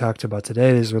ones that I talked about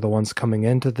today. These were the ones coming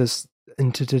into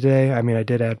today. I mean, I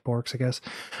did add Borks, I guess.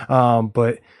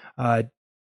 But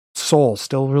Sol,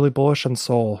 still really bullish on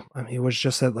Sol. I mean, it was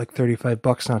just at like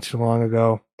 $35 not too long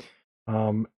ago.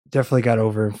 Definitely got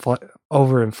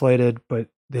overinflated, but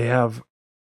they have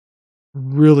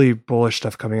really bullish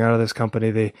stuff coming out of this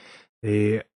company.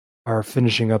 They are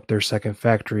finishing up their second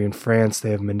factory in France. They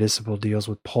have municipal deals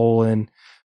with Poland,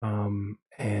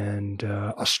 and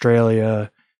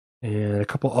Australia, and a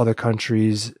couple other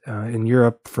countries in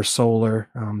Europe for solar.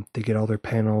 They get all their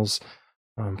panels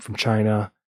from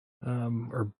China,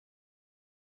 or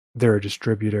they're a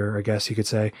distributor, I guess you could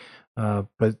say.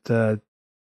 But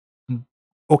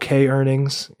okay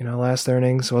earnings, last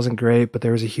earnings wasn't great, but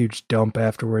there was a huge dump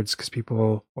afterwards because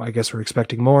people, I guess, were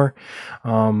expecting more.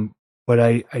 But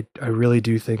I really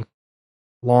do think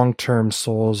long-term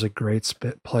Sol is a great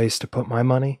place to put my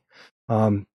money.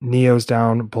 Neo's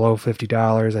down below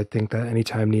 $50. I think that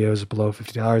anytime Neo's below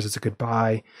 $50, it's a good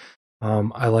buy.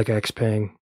 I like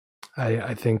Xpeng.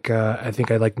 I think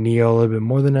I like Neo a little bit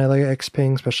more than I like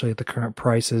Xpeng, especially at the current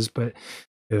prices. But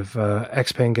if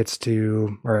Xpeng gets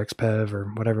to, or XPEV, or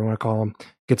whatever you want to call them,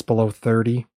 gets below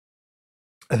 30,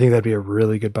 I think that'd be a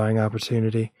really good buying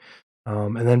opportunity.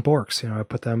 And then Borks, I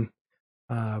put them.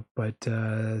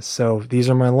 So these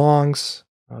are my longs.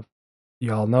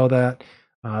 Y'all know that.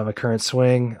 My current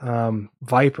swing.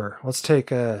 Viper. Let's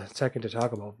take a second to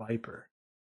talk about Viper.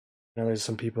 I know there's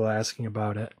some people asking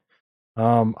about it.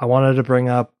 I wanted to bring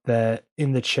up that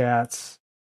in the chats,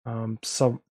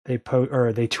 they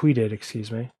tweeted,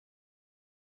 excuse me.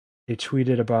 They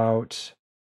tweeted about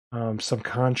some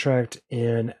contract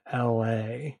in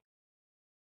LA.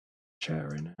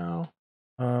 Chat right now.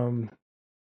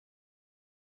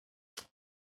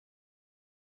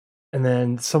 And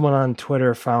then someone on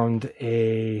Twitter found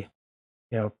a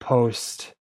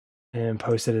post and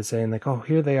posted it saying like, "Oh,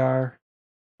 here they are,"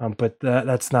 but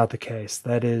that's not the case.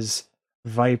 That is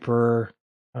Viper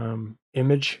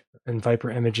Image, and Viper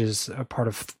Image is a part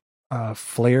of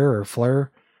FLIR,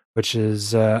 which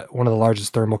is one of the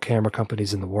largest thermal camera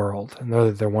companies in the world, and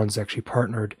they're the ones actually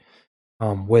partnered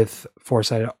with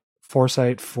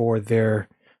Foresight for their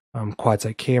quad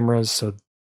sight cameras. So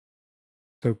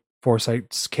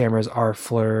Foresight's cameras are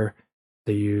FLIR.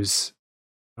 They use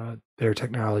their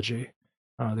technology,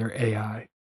 their AI.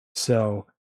 So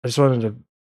I just wanted to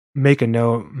make a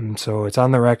note, so it's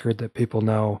on the record that people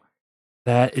know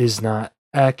that is not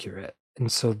accurate.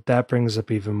 And so that brings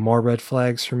up even more red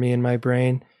flags for me in my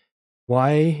brain.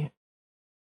 Why,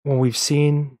 when we've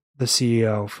seen the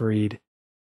CEO, Fareed,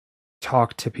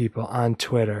 talk to people on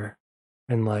Twitter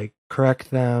and like correct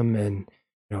them and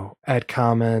add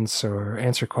comments or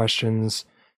answer questions,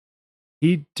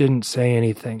 he didn't say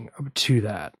anything to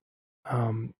that.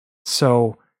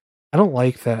 So I don't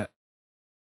like that.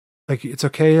 Like, it's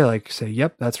okay to like say,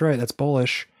 yep, that's right, that's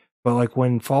bullish. But like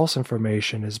when false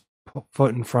information is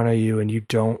put in front of you and you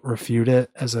don't refute it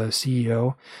as a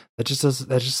CEO, that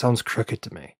just sounds crooked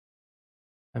to me.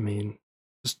 I mean,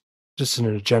 just in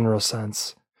a general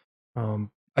sense,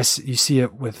 you see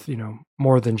it with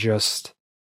more than just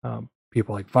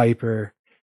people like Viper,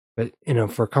 but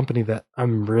for a company that I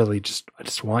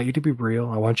just want you to be real.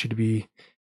 I want you to be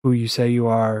who you say you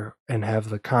are and have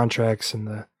the contracts and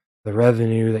the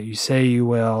revenue that you say you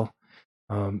will.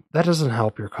 That doesn't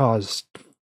help your cause,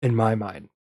 in my mind.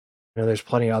 There's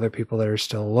plenty of other people that are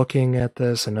still looking at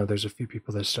this. I know there's a few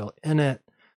people that are still in it.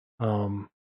 And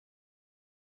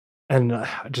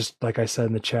just like I said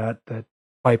in the chat, that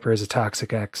Viper is a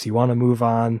toxic X. You want to move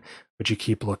on, but you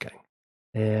keep looking.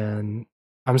 And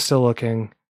I'm still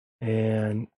looking,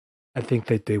 and I think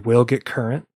that they will get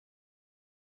current.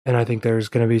 And I think there's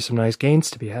going to be some nice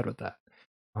gains to be had with that.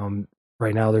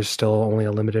 Right now, there's still only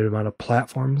a limited amount of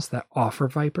platforms that offer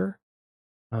Viper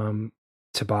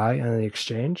to buy on the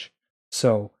exchange.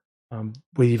 So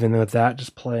even with that,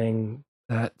 just playing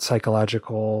that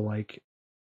psychological, like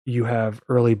you have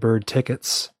early bird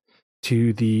tickets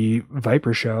to the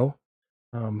Viper show,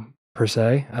 per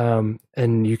se,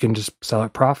 and you can just sell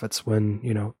at profits when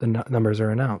the numbers are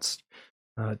announced.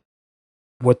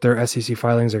 What their SEC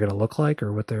filings are going to look like,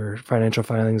 or what their financial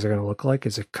filings are going to look like,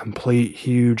 is a complete,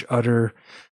 huge, utter,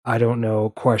 I don't know,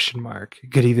 question mark.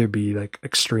 It could either be like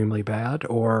extremely bad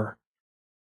or,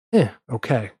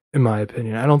 okay, in my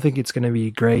opinion. I don't think it's going to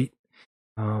be great.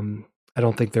 I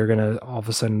don't think they're going to all of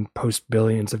a sudden post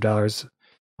billions of dollars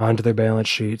onto their balance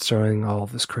sheet, showing all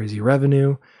of this crazy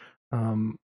revenue.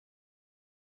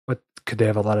 But could they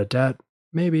have a lot of debt?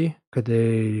 Maybe. Could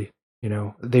they?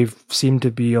 They've seemed to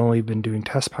be only been doing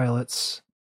test pilots.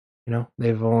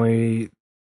 They've only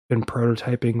been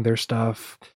prototyping their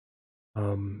stuff.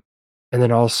 And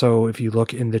then also, if you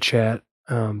look in the chat,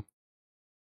 one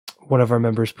of our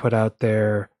members put out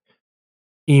their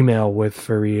email with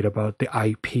Fareed about the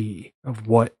IP of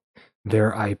what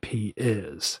their IP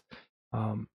is.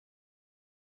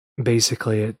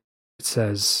 Basically, it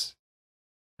says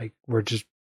like we're just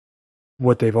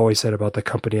what they've always said about the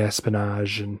company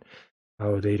espionage and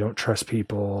they don't trust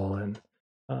people and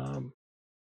that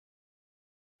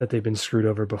they've been screwed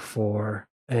over before.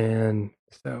 And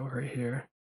so right here,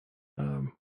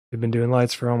 they've been doing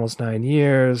lights for almost 9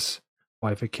 years,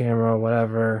 Wi-Fi camera,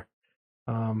 whatever.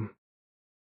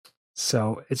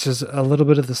 So it's just a little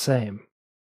bit of the same.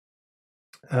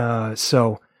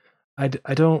 So I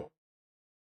don't.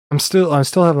 I'm still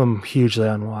have them hugely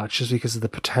on watch just because of the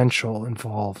potential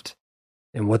involved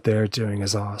in what they're doing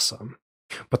is awesome.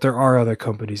 But there are other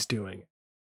companies doing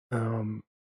it.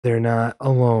 They're not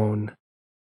alone,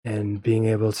 and being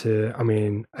able to. I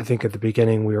mean, I think at the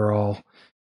beginning we were all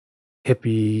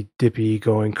hippy dippy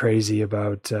going crazy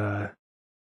about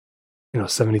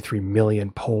 73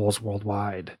 million polls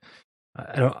worldwide.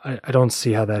 I don't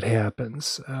see how that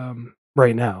happens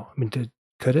right now. I mean,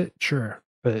 could it? Sure,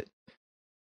 but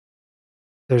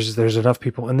there's enough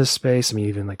people in this space. I mean,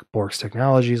 even like Bork's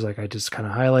Technologies, like I just kind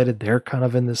of highlighted, they're kind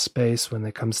of in this space when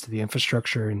it comes to the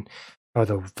infrastructure and how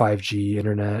the 5G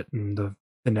internet and the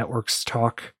networks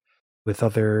talk with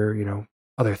other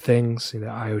other things, the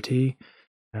IoT.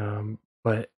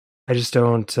 But I just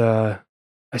don't.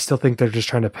 I still think they're just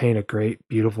trying to paint a great,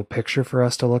 beautiful picture for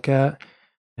us to look at,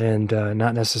 and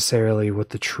not necessarily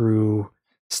what the true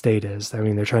state is. I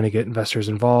mean, they're trying to get investors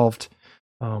involved,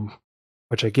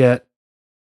 which I get,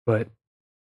 but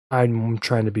I'm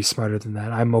trying to be smarter than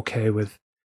that. I'm okay with,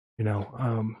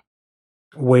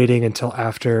 waiting until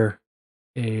after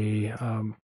a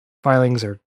filings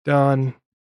are done,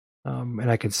 and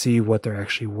I can see what they're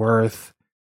actually worth.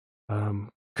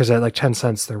 Because at like 10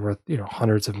 cents, they're worth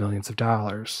hundreds of millions of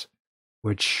dollars,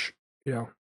 which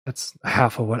that's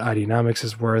half of what Ideanomics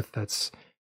is worth. That's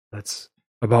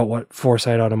about what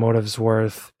Foresight Automotive is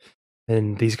worth,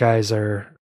 and these guys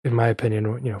are, in my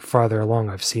opinion, farther along.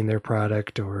 I've seen their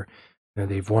product, or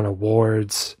they've won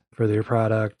awards for their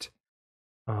product.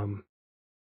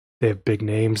 They have big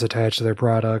names attached to their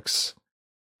products.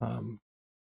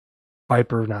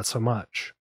 Viper, not so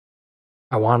much.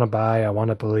 I want to buy, I want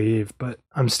to believe, but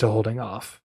I'm still holding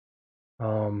off.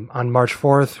 On March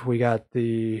 4th, we got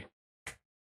the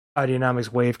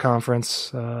Ideanomics Wave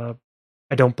Conference. I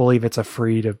don't believe it's a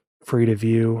free to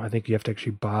view. I think you have to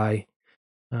actually buy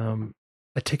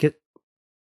a ticket.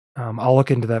 I'll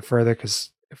look into that further because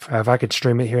if I could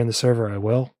stream it here in the server, I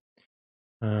will.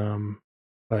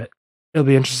 But it'll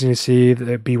be interesting to see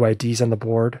that BYD's on the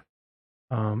board,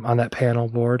 on that panel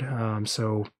board.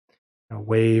 So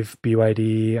Wave,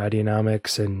 BYD,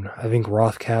 Ideanomics, and I think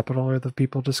Roth Capital are the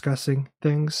people discussing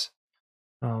things.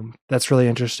 That's really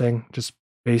interesting, just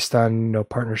based on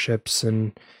partnerships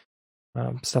and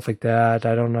stuff like that.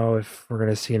 I don't know if we're going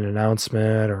to see an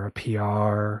announcement or a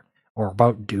PR, or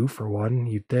about due for one,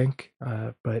 you'd think.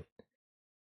 But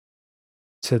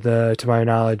to my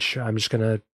knowledge, I'm just going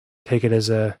to take it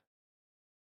as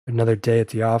another day at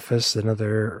the office,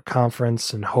 another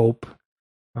conference, and hope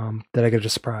that I get a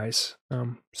surprise.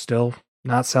 Still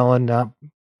not selling, not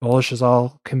bullish as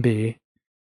all can be,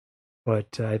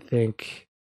 but I think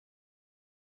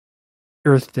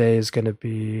Earth Day is going to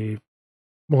be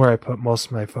where I put most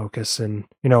of my focus, and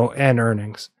and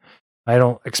earnings. I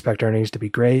don't expect earnings to be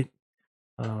great,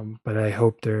 but I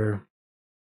hope they're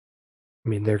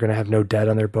going to have no debt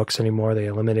on their books anymore. They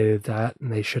eliminated that,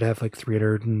 and they should have like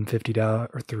 $350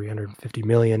 or $350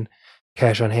 million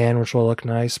cash on hand, which will look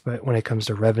nice. But when it comes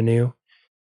to revenue,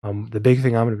 the big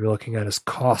thing I'm going to be looking at is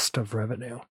cost of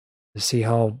revenue, to see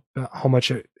how much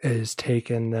it has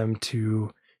taken them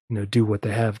to do what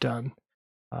they have done,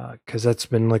 because that's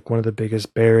been like one of the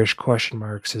biggest bearish question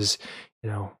marks is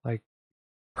like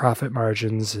profit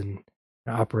margins and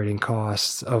operating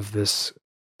costs of this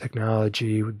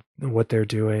technology, what they're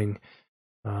doing.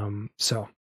 So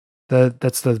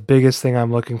that's the biggest thing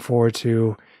I'm looking forward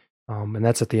to. And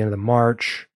that's at the end of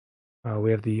March.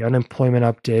 We have the unemployment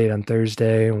update on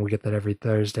Thursday, and we get that every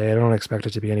Thursday. I don't expect it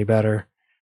to be any better.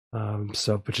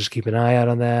 But just keep an eye out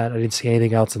on that. I didn't see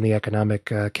anything else in the economic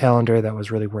calendar that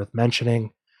was really worth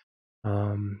mentioning.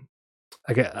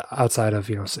 I get outside of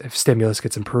if stimulus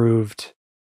gets improved.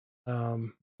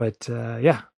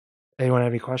 Yeah. Anyone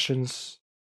have any questions,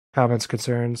 comments,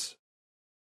 concerns?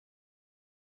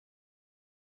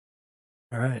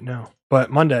 All right, no.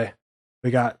 But Monday,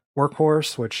 we got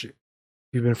Workhorse, which if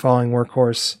you've been following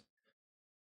Workhorse,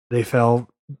 they fell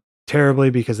terribly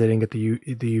because they didn't get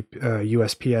the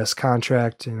USPS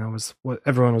contract. It was what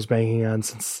everyone was banking on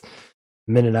since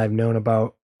the minute I've known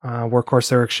about Workhorse.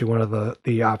 They're actually one of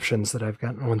the options that I've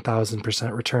gotten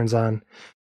 1,000% returns on.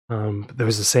 There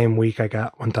was the same week I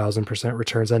got 1,000%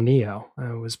 returns on Neo.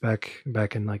 It was back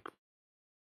in like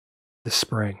the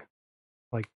spring.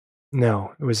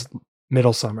 No, it was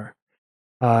middle summer.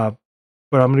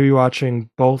 But I'm going to be watching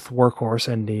both Workhorse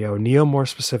and Neo. Neo more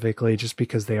specifically, just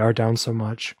because they are down so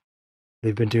much.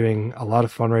 They've been doing a lot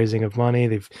of fundraising of money.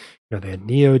 They had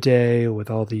Neo Day with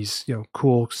all these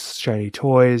cool shiny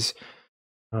toys.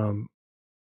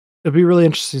 it'll be really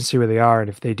interesting to see where they are, and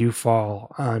if they do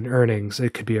fall on earnings,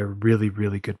 it could be a really,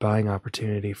 really good buying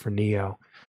opportunity for Neo.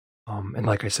 And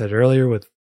like I said earlier, with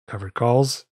covered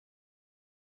calls,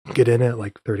 get in at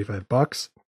like $35.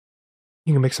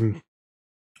 You can make some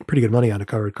pretty good money on a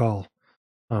covered call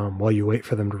while you wait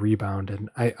for them to rebound. And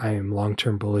I am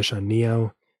long-term bullish on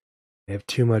Neo. They have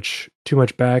too much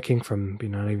backing from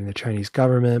not even the Chinese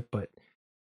government, but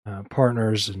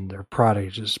partners, and their product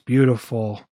is just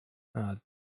beautiful.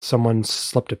 Someone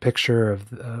slipped a picture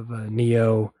of a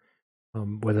Neo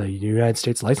with a United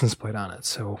States license plate on it.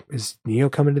 So is Neo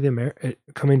coming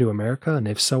to America? And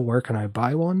if so, where can I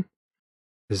buy one?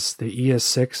 Because the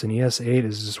ES6 and ES8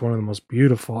 is just one of the most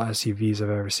beautiful SUVs I've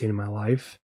ever seen in my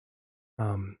life.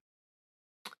 And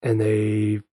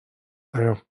I don't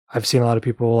know, I've seen a lot of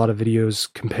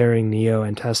videos comparing Neo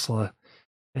and Tesla,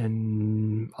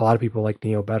 and a lot of people like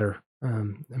Neo better. I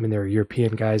mean, there are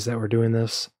European guys that were doing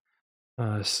this,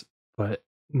 but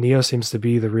Neo seems to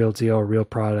be the real deal, real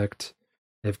product.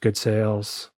 They have good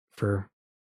sales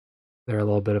they're a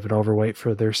little bit of an overweight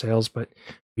for their sales, but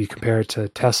if you compare it to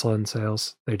Tesla in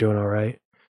sales, they're doing all right.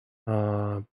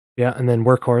 Yeah, and then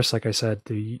Workhorse, like I said,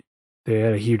 they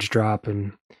had a huge drop,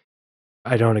 and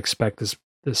I don't expect this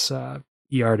ER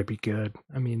to be good.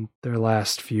 I mean, their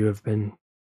last few have been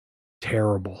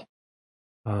terrible.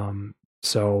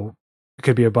 So it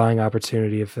could be a buying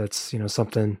opportunity if that's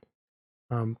something.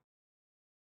 I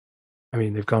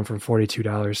mean, they've gone from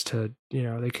 $42 to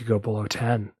they could go below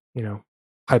 10.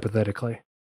 Hypothetically,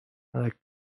 like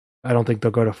I don't think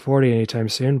they'll go to 40 anytime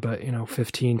soon, but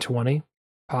 15, 20,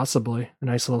 possibly a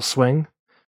nice little swing.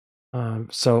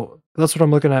 So that's what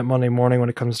I'm looking at Monday morning when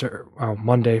it comes to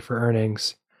Monday for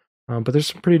earnings. But there's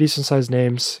some pretty decent sized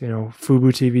names.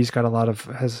 Fubu TV's got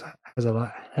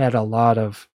had a lot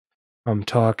of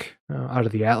talk out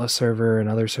of the Atlas server and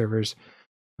other servers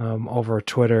over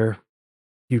Twitter.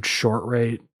 Huge short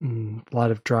rate and a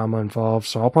lot of drama involved.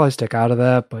 So I'll probably stick out of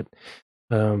that, but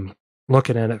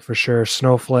looking at it for sure.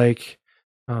 Snowflake,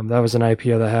 that was an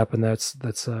IPO that happened. That's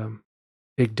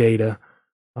big data.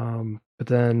 But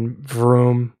then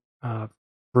Vroom,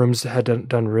 Vroom's had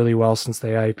done really well since they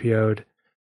IPO'd.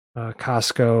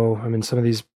 Costco, I mean, some of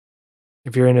these,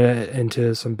 if you're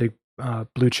into some big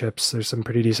blue chips, there's some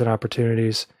pretty decent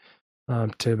opportunities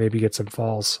to maybe get some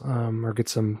falls or get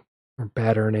some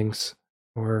bad earnings,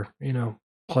 or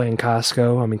playing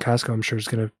Costco. I mean, Costco, I'm sure, is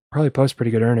going to probably post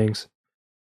pretty good earnings.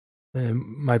 It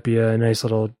might be a nice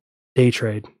little day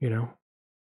trade,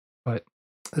 but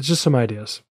it's just some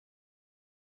ideas.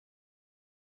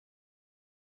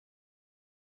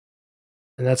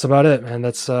 And that's about it, man.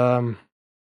 That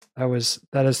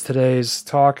is today's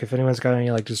talk. If anyone's got any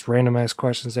just random ass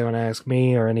questions they want to ask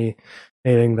me, or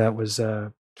anything that was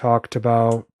talked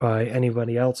about by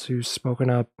anybody else who's spoken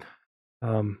up,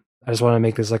 I just want to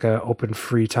make this like an open,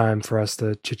 free time for us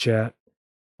to chit chat,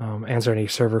 answer any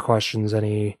server questions,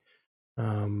 any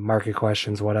market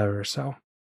questions, whatever. So,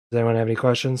 does anyone have any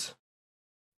questions?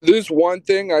 There's one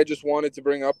thing I just wanted to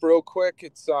bring up real quick.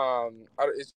 It's I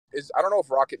don't know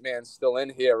if Rocket Man's still in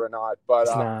here or not, but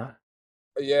It's not.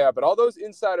 yeah, but all those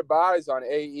insider buys on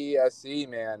AESE,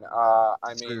 man.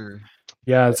 I mean,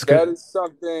 yeah, it's that good. is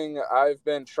something I've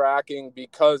been tracking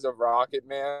because of Rocket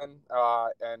Man,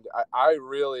 and I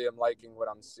really am liking what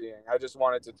I'm seeing. I just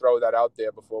wanted to throw that out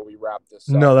there before we wrap this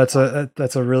up. No, that's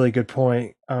a really good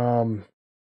point.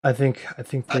 I think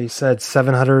they said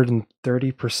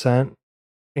 730%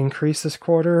 increase this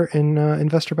quarter in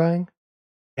investor buying,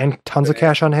 and tons of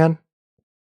cash on hand.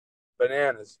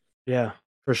 Bananas. Yeah,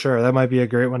 for sure. That might be a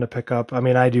great one to pick up. I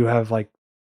mean, I do have like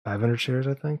 500 shares,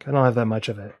 I think. I don't have that much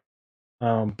of it.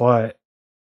 But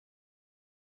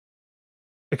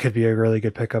it could be a really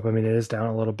good pickup. I mean, it is down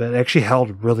a little bit. It actually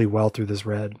held really well through this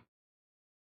red.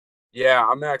 Yeah,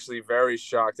 I'm actually very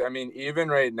shocked. I mean, even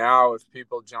right now, if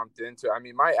people jumped into, I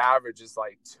mean, my average is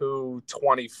like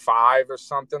 225 or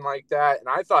something like that. And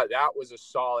I thought that was a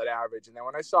solid average. And then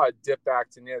when I saw it dip back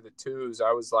to near the twos,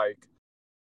 I was like,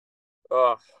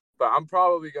 ugh. But I'm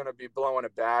probably going to be blowing a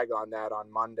bag on that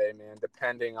on Monday, man,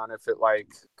 depending on if it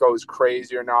goes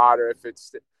crazy or not, or if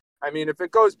it's, I mean, if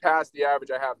it goes past the average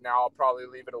I have now, I'll probably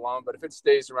leave it alone. But if it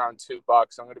stays around $2,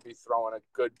 I'm going to be throwing a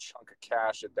good chunk of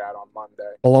cash at that on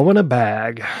Monday. Blowing a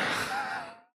bag.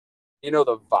 You know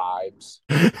the vibes.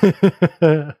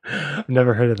 I've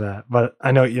never heard of that, but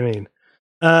I know what you mean.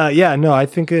 Yeah, no, I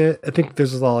think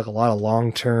there's a lot of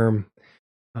long-term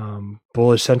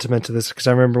bullish sentiment to this, because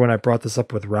I remember when I brought this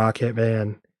up with Rocket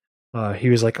Man, he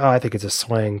was like, "Oh, I think it's a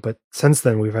swing." But since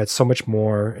then, we've had so much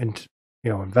more and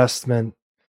investment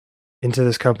into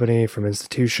this company from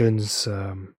institutions.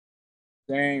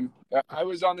 Same. I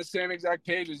was on the same exact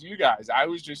page as you guys. I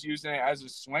was just using it as a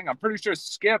swing. I'm pretty sure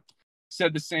Skip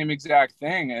said the same exact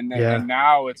thing, and Yeah.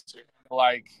 now it's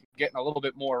like getting a little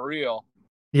bit more real.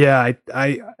 Yeah,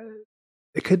 I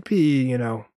it could be, you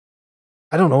know,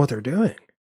 I don't know what they're doing.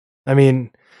 I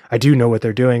mean, I do know what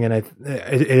they're doing, and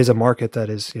it is a market that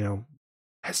is, you know,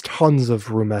 has tons of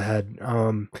room ahead.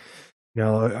 You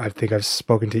know, I think I've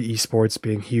spoken to esports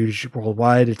being huge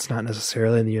worldwide. It's not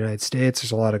necessarily in the United States.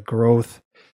 There's a lot of growth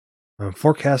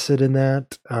forecasted in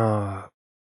that.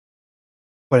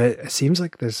 But it seems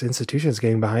like this institution's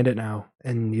getting behind it now,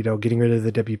 and you know, getting rid of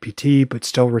the WPT, but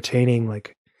still retaining,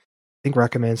 like, I think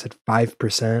Recommend said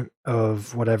 5%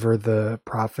 of whatever the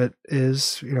profit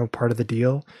is, you know, part of the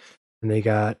deal, and they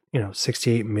got, you know,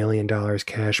 $68 million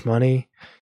cash money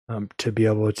to be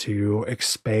able to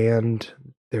expand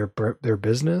their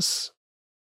business,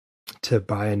 to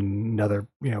buy another,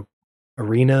 you know,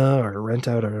 arena or rent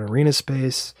out an arena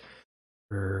space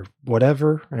or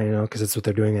whatever, you know, because it's what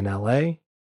they're doing in LA.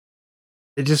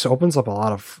 It just opens up a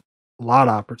lot of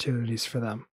opportunities for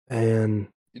them. And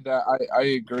I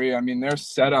agree. I mean, they're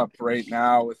set up right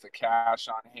now with the cash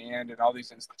on hand and all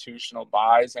these institutional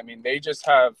buys. I mean, they just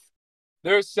have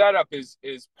their setup is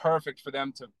perfect for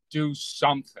them to do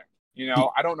something. You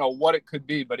know, I don't know what it could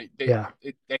be, but they have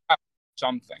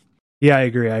something. Yeah, I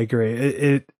agree.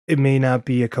 It may not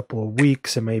be a couple of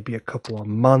weeks, it may be a couple of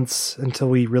months until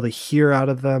we really hear out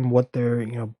of them what their,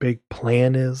 you know, big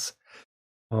plan is.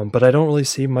 But I don't really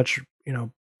see much, you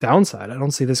know, downside. I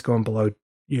don't see this going below,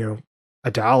 you know,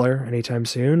 $1 anytime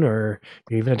soon, or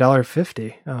even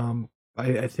 $1.50.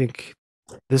 I think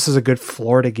this is a good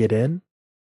floor to get in,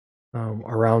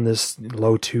 around this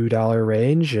low $2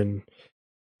 range, and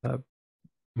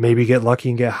maybe get lucky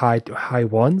and get high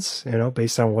ones, you know,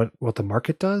 based on what the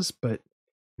market does. But,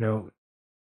 you know,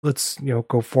 let's, you know,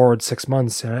 go forward 6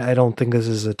 months, and I don't think this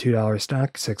is a $2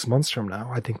 stock 6 months from now.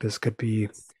 I think this could be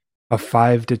a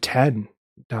 $5 to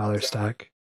 $10 stock.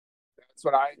 That's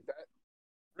what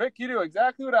Rick, you do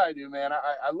exactly what I do, man.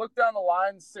 I look down the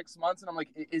line 6 months and I'm like,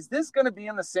 is this going to be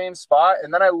in the same spot?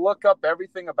 And then I look up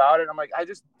everything about it. And I'm like, I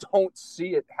just don't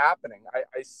see it happening.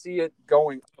 I see it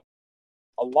going up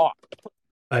a lot.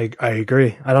 I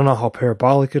agree. I don't know how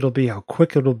parabolic it'll be, how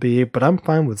quick it'll be, but I'm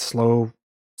fine with slow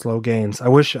gains. I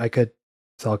wish I could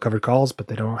sell covered calls, but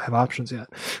they don't have options yet.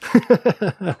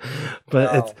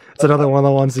 But it's another one of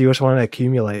the ones that you just want to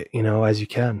accumulate, you know, as you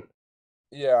can.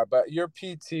 Yeah, but your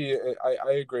PT,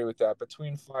 I agree with that.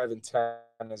 Between 5 and 10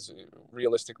 is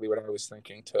realistically what I was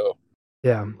thinking too.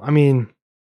 Yeah, I mean,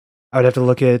 I would have to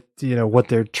look at, you know, what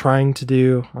they're trying to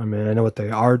do. I mean, I know what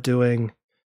they are doing,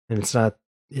 and it's not,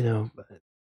 you know,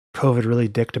 COVID really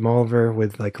dicked them over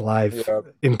with like live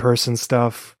in-person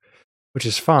stuff, which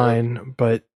is fine,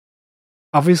 but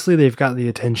obviously they've got the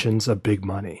attentions of big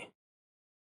money.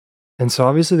 And so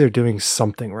obviously they're doing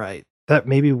something right that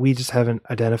maybe we just haven't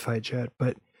identified yet,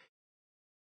 but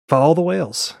follow the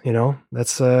whales, you know,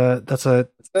 that's a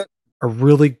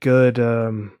really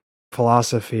good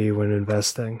philosophy when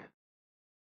investing.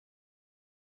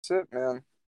 That's it, man.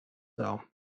 So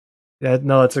yeah,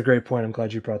 no, that's a great point. I'm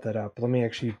glad you brought that up. Let me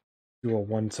actually do a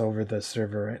once over the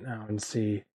server right now and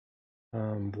see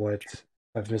what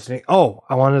I've missed. Oh,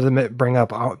 I wanted to bring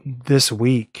up this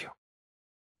week,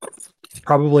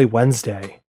 probably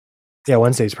Wednesday. Yeah,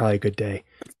 Wednesday is probably a good day.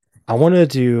 I want to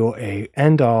do a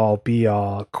end-all,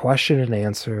 be-all question and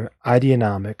answer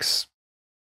Ideanomics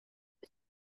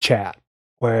chat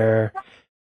where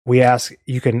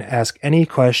you can ask any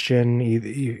question,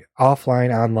 either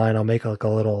offline, online. I'll make like a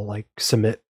little like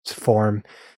submit form,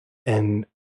 and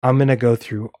I'm going to go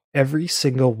through every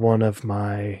single one of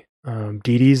my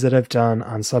DDs that I've done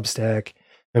on Substack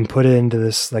and put it into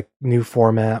this like new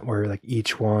format where like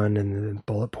each one and then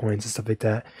bullet points and stuff like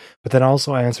that. But then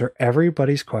also answer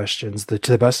everybody's questions to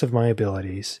the best of my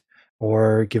abilities,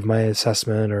 or give my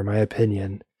assessment or my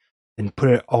opinion, and put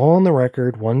it all on the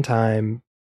record one time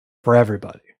for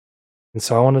everybody. And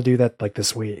so I want to do that like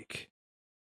this week.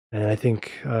 And I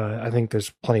think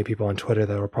there's plenty of people on Twitter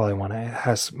that will probably want to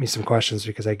ask me some questions,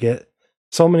 because I get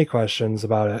so many questions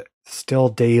about it still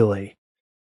daily,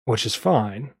 which is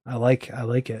fine. I like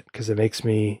it because it makes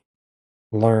me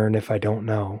learn if I don't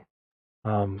know.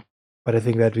 But I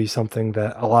think that'd be something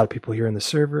that a lot of people here in the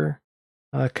server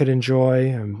could enjoy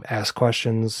and ask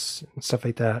questions and stuff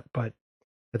like that. But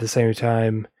at the same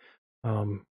time,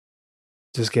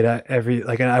 just get at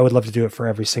I would love to do it for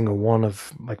every single one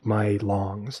of like my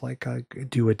longs. Like I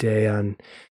do a day on,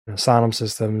 you know, Sonam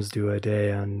systems, do a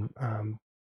day on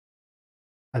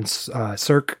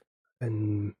Circ,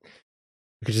 and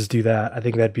we could just do that. I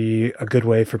think that'd be a good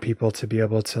way for people to be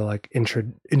able to like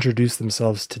introduce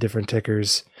themselves to different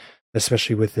tickers,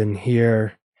 especially within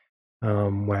here,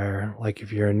 where like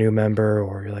if you're a new member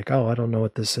or you're like, oh, I don't know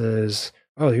what this is.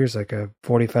 Oh, here's like a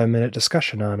 45-minute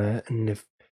discussion on it, and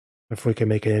if we can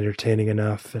make it entertaining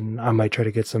enough, and I might try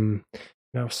to get some,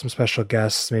 some special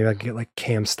guests. Maybe I can get like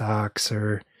Cam Stocks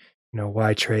or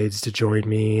Y Trades to join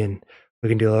me, and we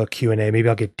can do a little Q&A. Maybe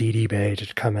I'll get DD Bay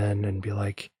to come in and be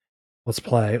like, let's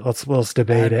play. Let's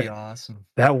debate That'd it. be awesome.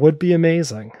 That would be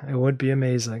amazing. It would be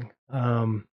amazing.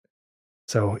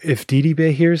 So if DD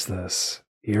Bay hears this,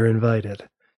 you're invited.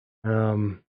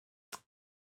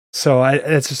 So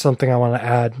it's just something I want to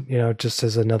add, just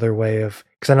as another way of,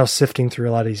 because I know sifting through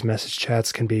a lot of these message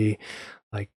chats can be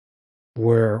like,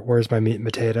 where's my meat and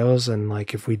potatoes? And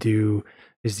like, if we do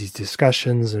these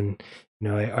discussions, and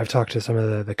I've talked to some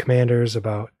of the commanders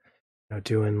about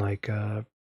doing like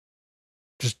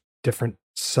just different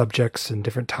subjects and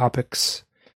different topics,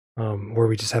 where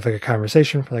we just have like a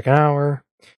conversation for like an hour,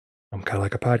 kind of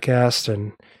like a podcast,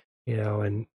 and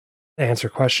and answer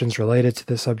questions related to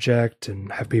the subject,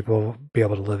 and have people be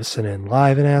able to listen in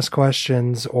live and ask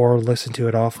questions or listen to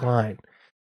it offline.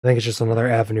 I think it's just another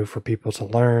avenue for people to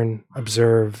learn,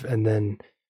 observe, and then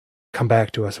come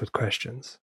back to us with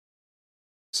questions.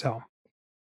 So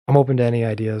I'm open to any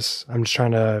ideas. I'm just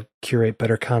trying to curate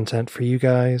better content for you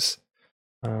guys.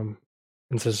 And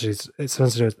since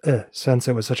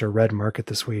it was such a red market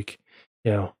this week,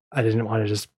 I didn't want to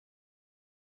just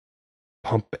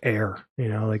pump air,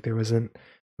 like there was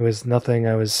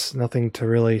nothing to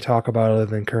really talk about other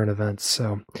than current events.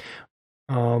 So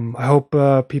I hope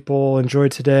people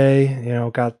enjoyed today,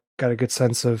 got a good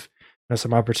sense of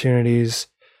some opportunities,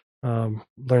 learned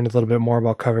a little bit more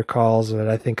about covered calls, but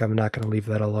I think I'm not going to leave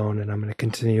that alone, and I'm going to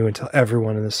continue until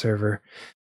everyone in the server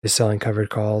is selling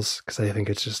covered calls, because I think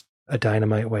it's just a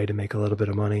dynamite way to make a little bit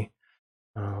of money.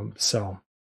 So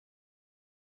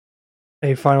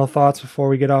any final thoughts before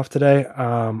we get off today?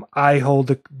 I hold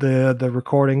the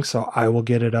recording, so I will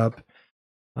get it up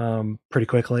pretty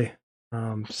quickly.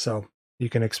 So you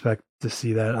can expect to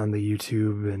see that on the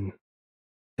YouTube and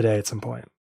today at some point.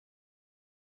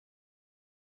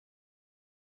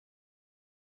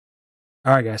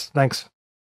 All right, guys. Thanks.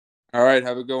 All right.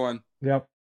 Have a good one. Yep.